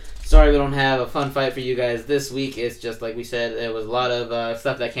show. Sorry we don't have a fun fight for you guys this week. It's just like we said, there was a lot of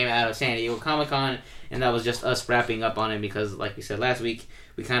stuff that came out of San Diego Comic-Con, and that was just us wrapping up on it because, like we said last week,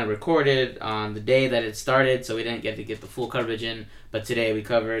 we kind of recorded on the day that it started, so we didn't get to get the full coverage in. But today we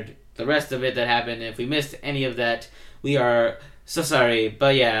covered the rest of it that happened. If we missed any of that, we are so sorry.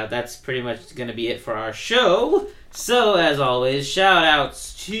 But yeah, that's pretty much going to be it for our show. So, as always,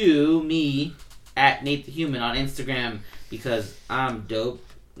 shout-outs to me at Nate the Human on Instagram because I'm dope.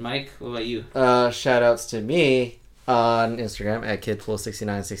 Mike, what about you? Shout outs to me on Instagram at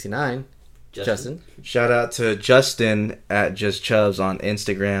KidPool6969. Justin. Shout out to Justin at Just Chubs on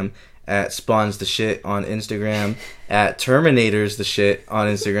Instagram, at Spawns the Shit on Instagram, at Terminators the Shit on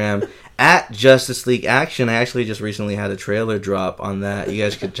Instagram, at Justice League Action. I actually just recently had a trailer drop on that. You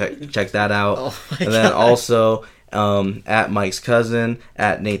guys could check that out. Oh my And then God. also at Mike's Cousin,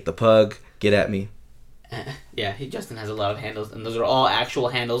 at Nate the Pug. Get at me. Yeah, Justin has a lot of handles, and those are all actual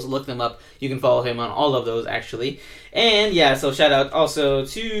handles. Look them up. You can follow him on all of those, actually. And yeah, so shout out also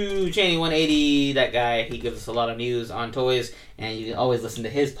to Cheney180, that guy. He gives us a lot of news on toys, and you can always listen to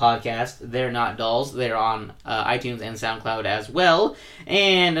his podcast, They're Not Dolls. They're on iTunes and SoundCloud as well.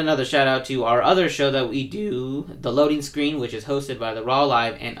 And another shout out to our other show that we do, The Loading Screen, which is hosted by the Raw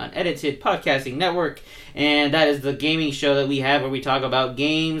Live and Unedited Podcasting Network. And that is the gaming show that we have where we talk about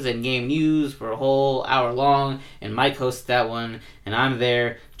games and game news for a whole hour long. And Mike hosts that one, and I'm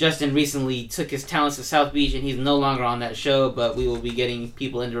there. Justin recently took his talents to South Beach, and he's no longer on that show, but we will be getting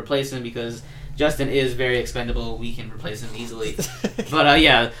people in to replace him because Justin is very expendable. We can replace him easily. But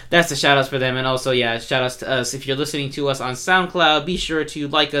yeah, that's the shout-outs for them. And also, yeah, shout-outs to us. If you're listening to us on SoundCloud, be sure to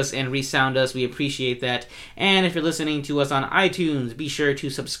like us and resound us. We appreciate that. And if you're listening to us on iTunes, be sure to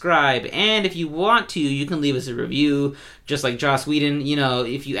subscribe. And if you want to, you can leave us a review. Just like Joss Whedon,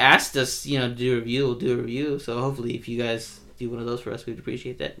 if you asked us, to do a review, we'll do a review. So hopefully if you guys do one of those for us, we'd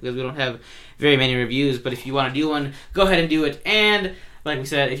appreciate that. Because we don't have very many reviews. But if you want to do one, go ahead and do it. And like we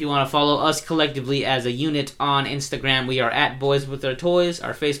said, if you want to follow us collectively as a unit on Instagram, we are at Boys With Their Toys.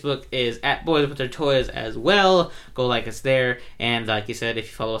 Our Facebook is at Boys With Their Toys as well. Go like us there. And like you said, if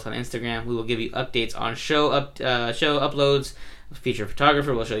you follow us on Instagram, we will give you updates on show uploads. Feature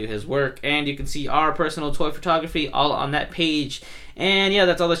photographer will show you his work. And you can see our personal toy photography all on that page. And yeah,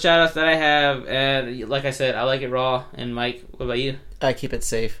 that's all the shout-outs that I have. And like I said, I like it raw. And Mike, what about you? I keep it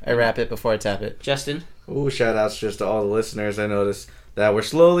safe. I wrap it before I tap it. Justin? Ooh, shout outs just to all the listeners. I noticed that we're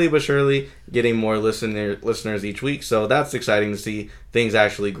slowly but surely getting more listeners each week, so that's exciting to see things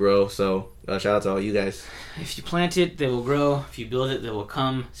actually grow. So shout out to all you guys. If you plant it, they will grow. If you build it, they will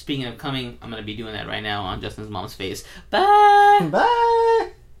come. Speaking of coming, I'm going to be doing that right now on Justin's mom's face. Bye!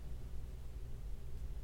 Bye!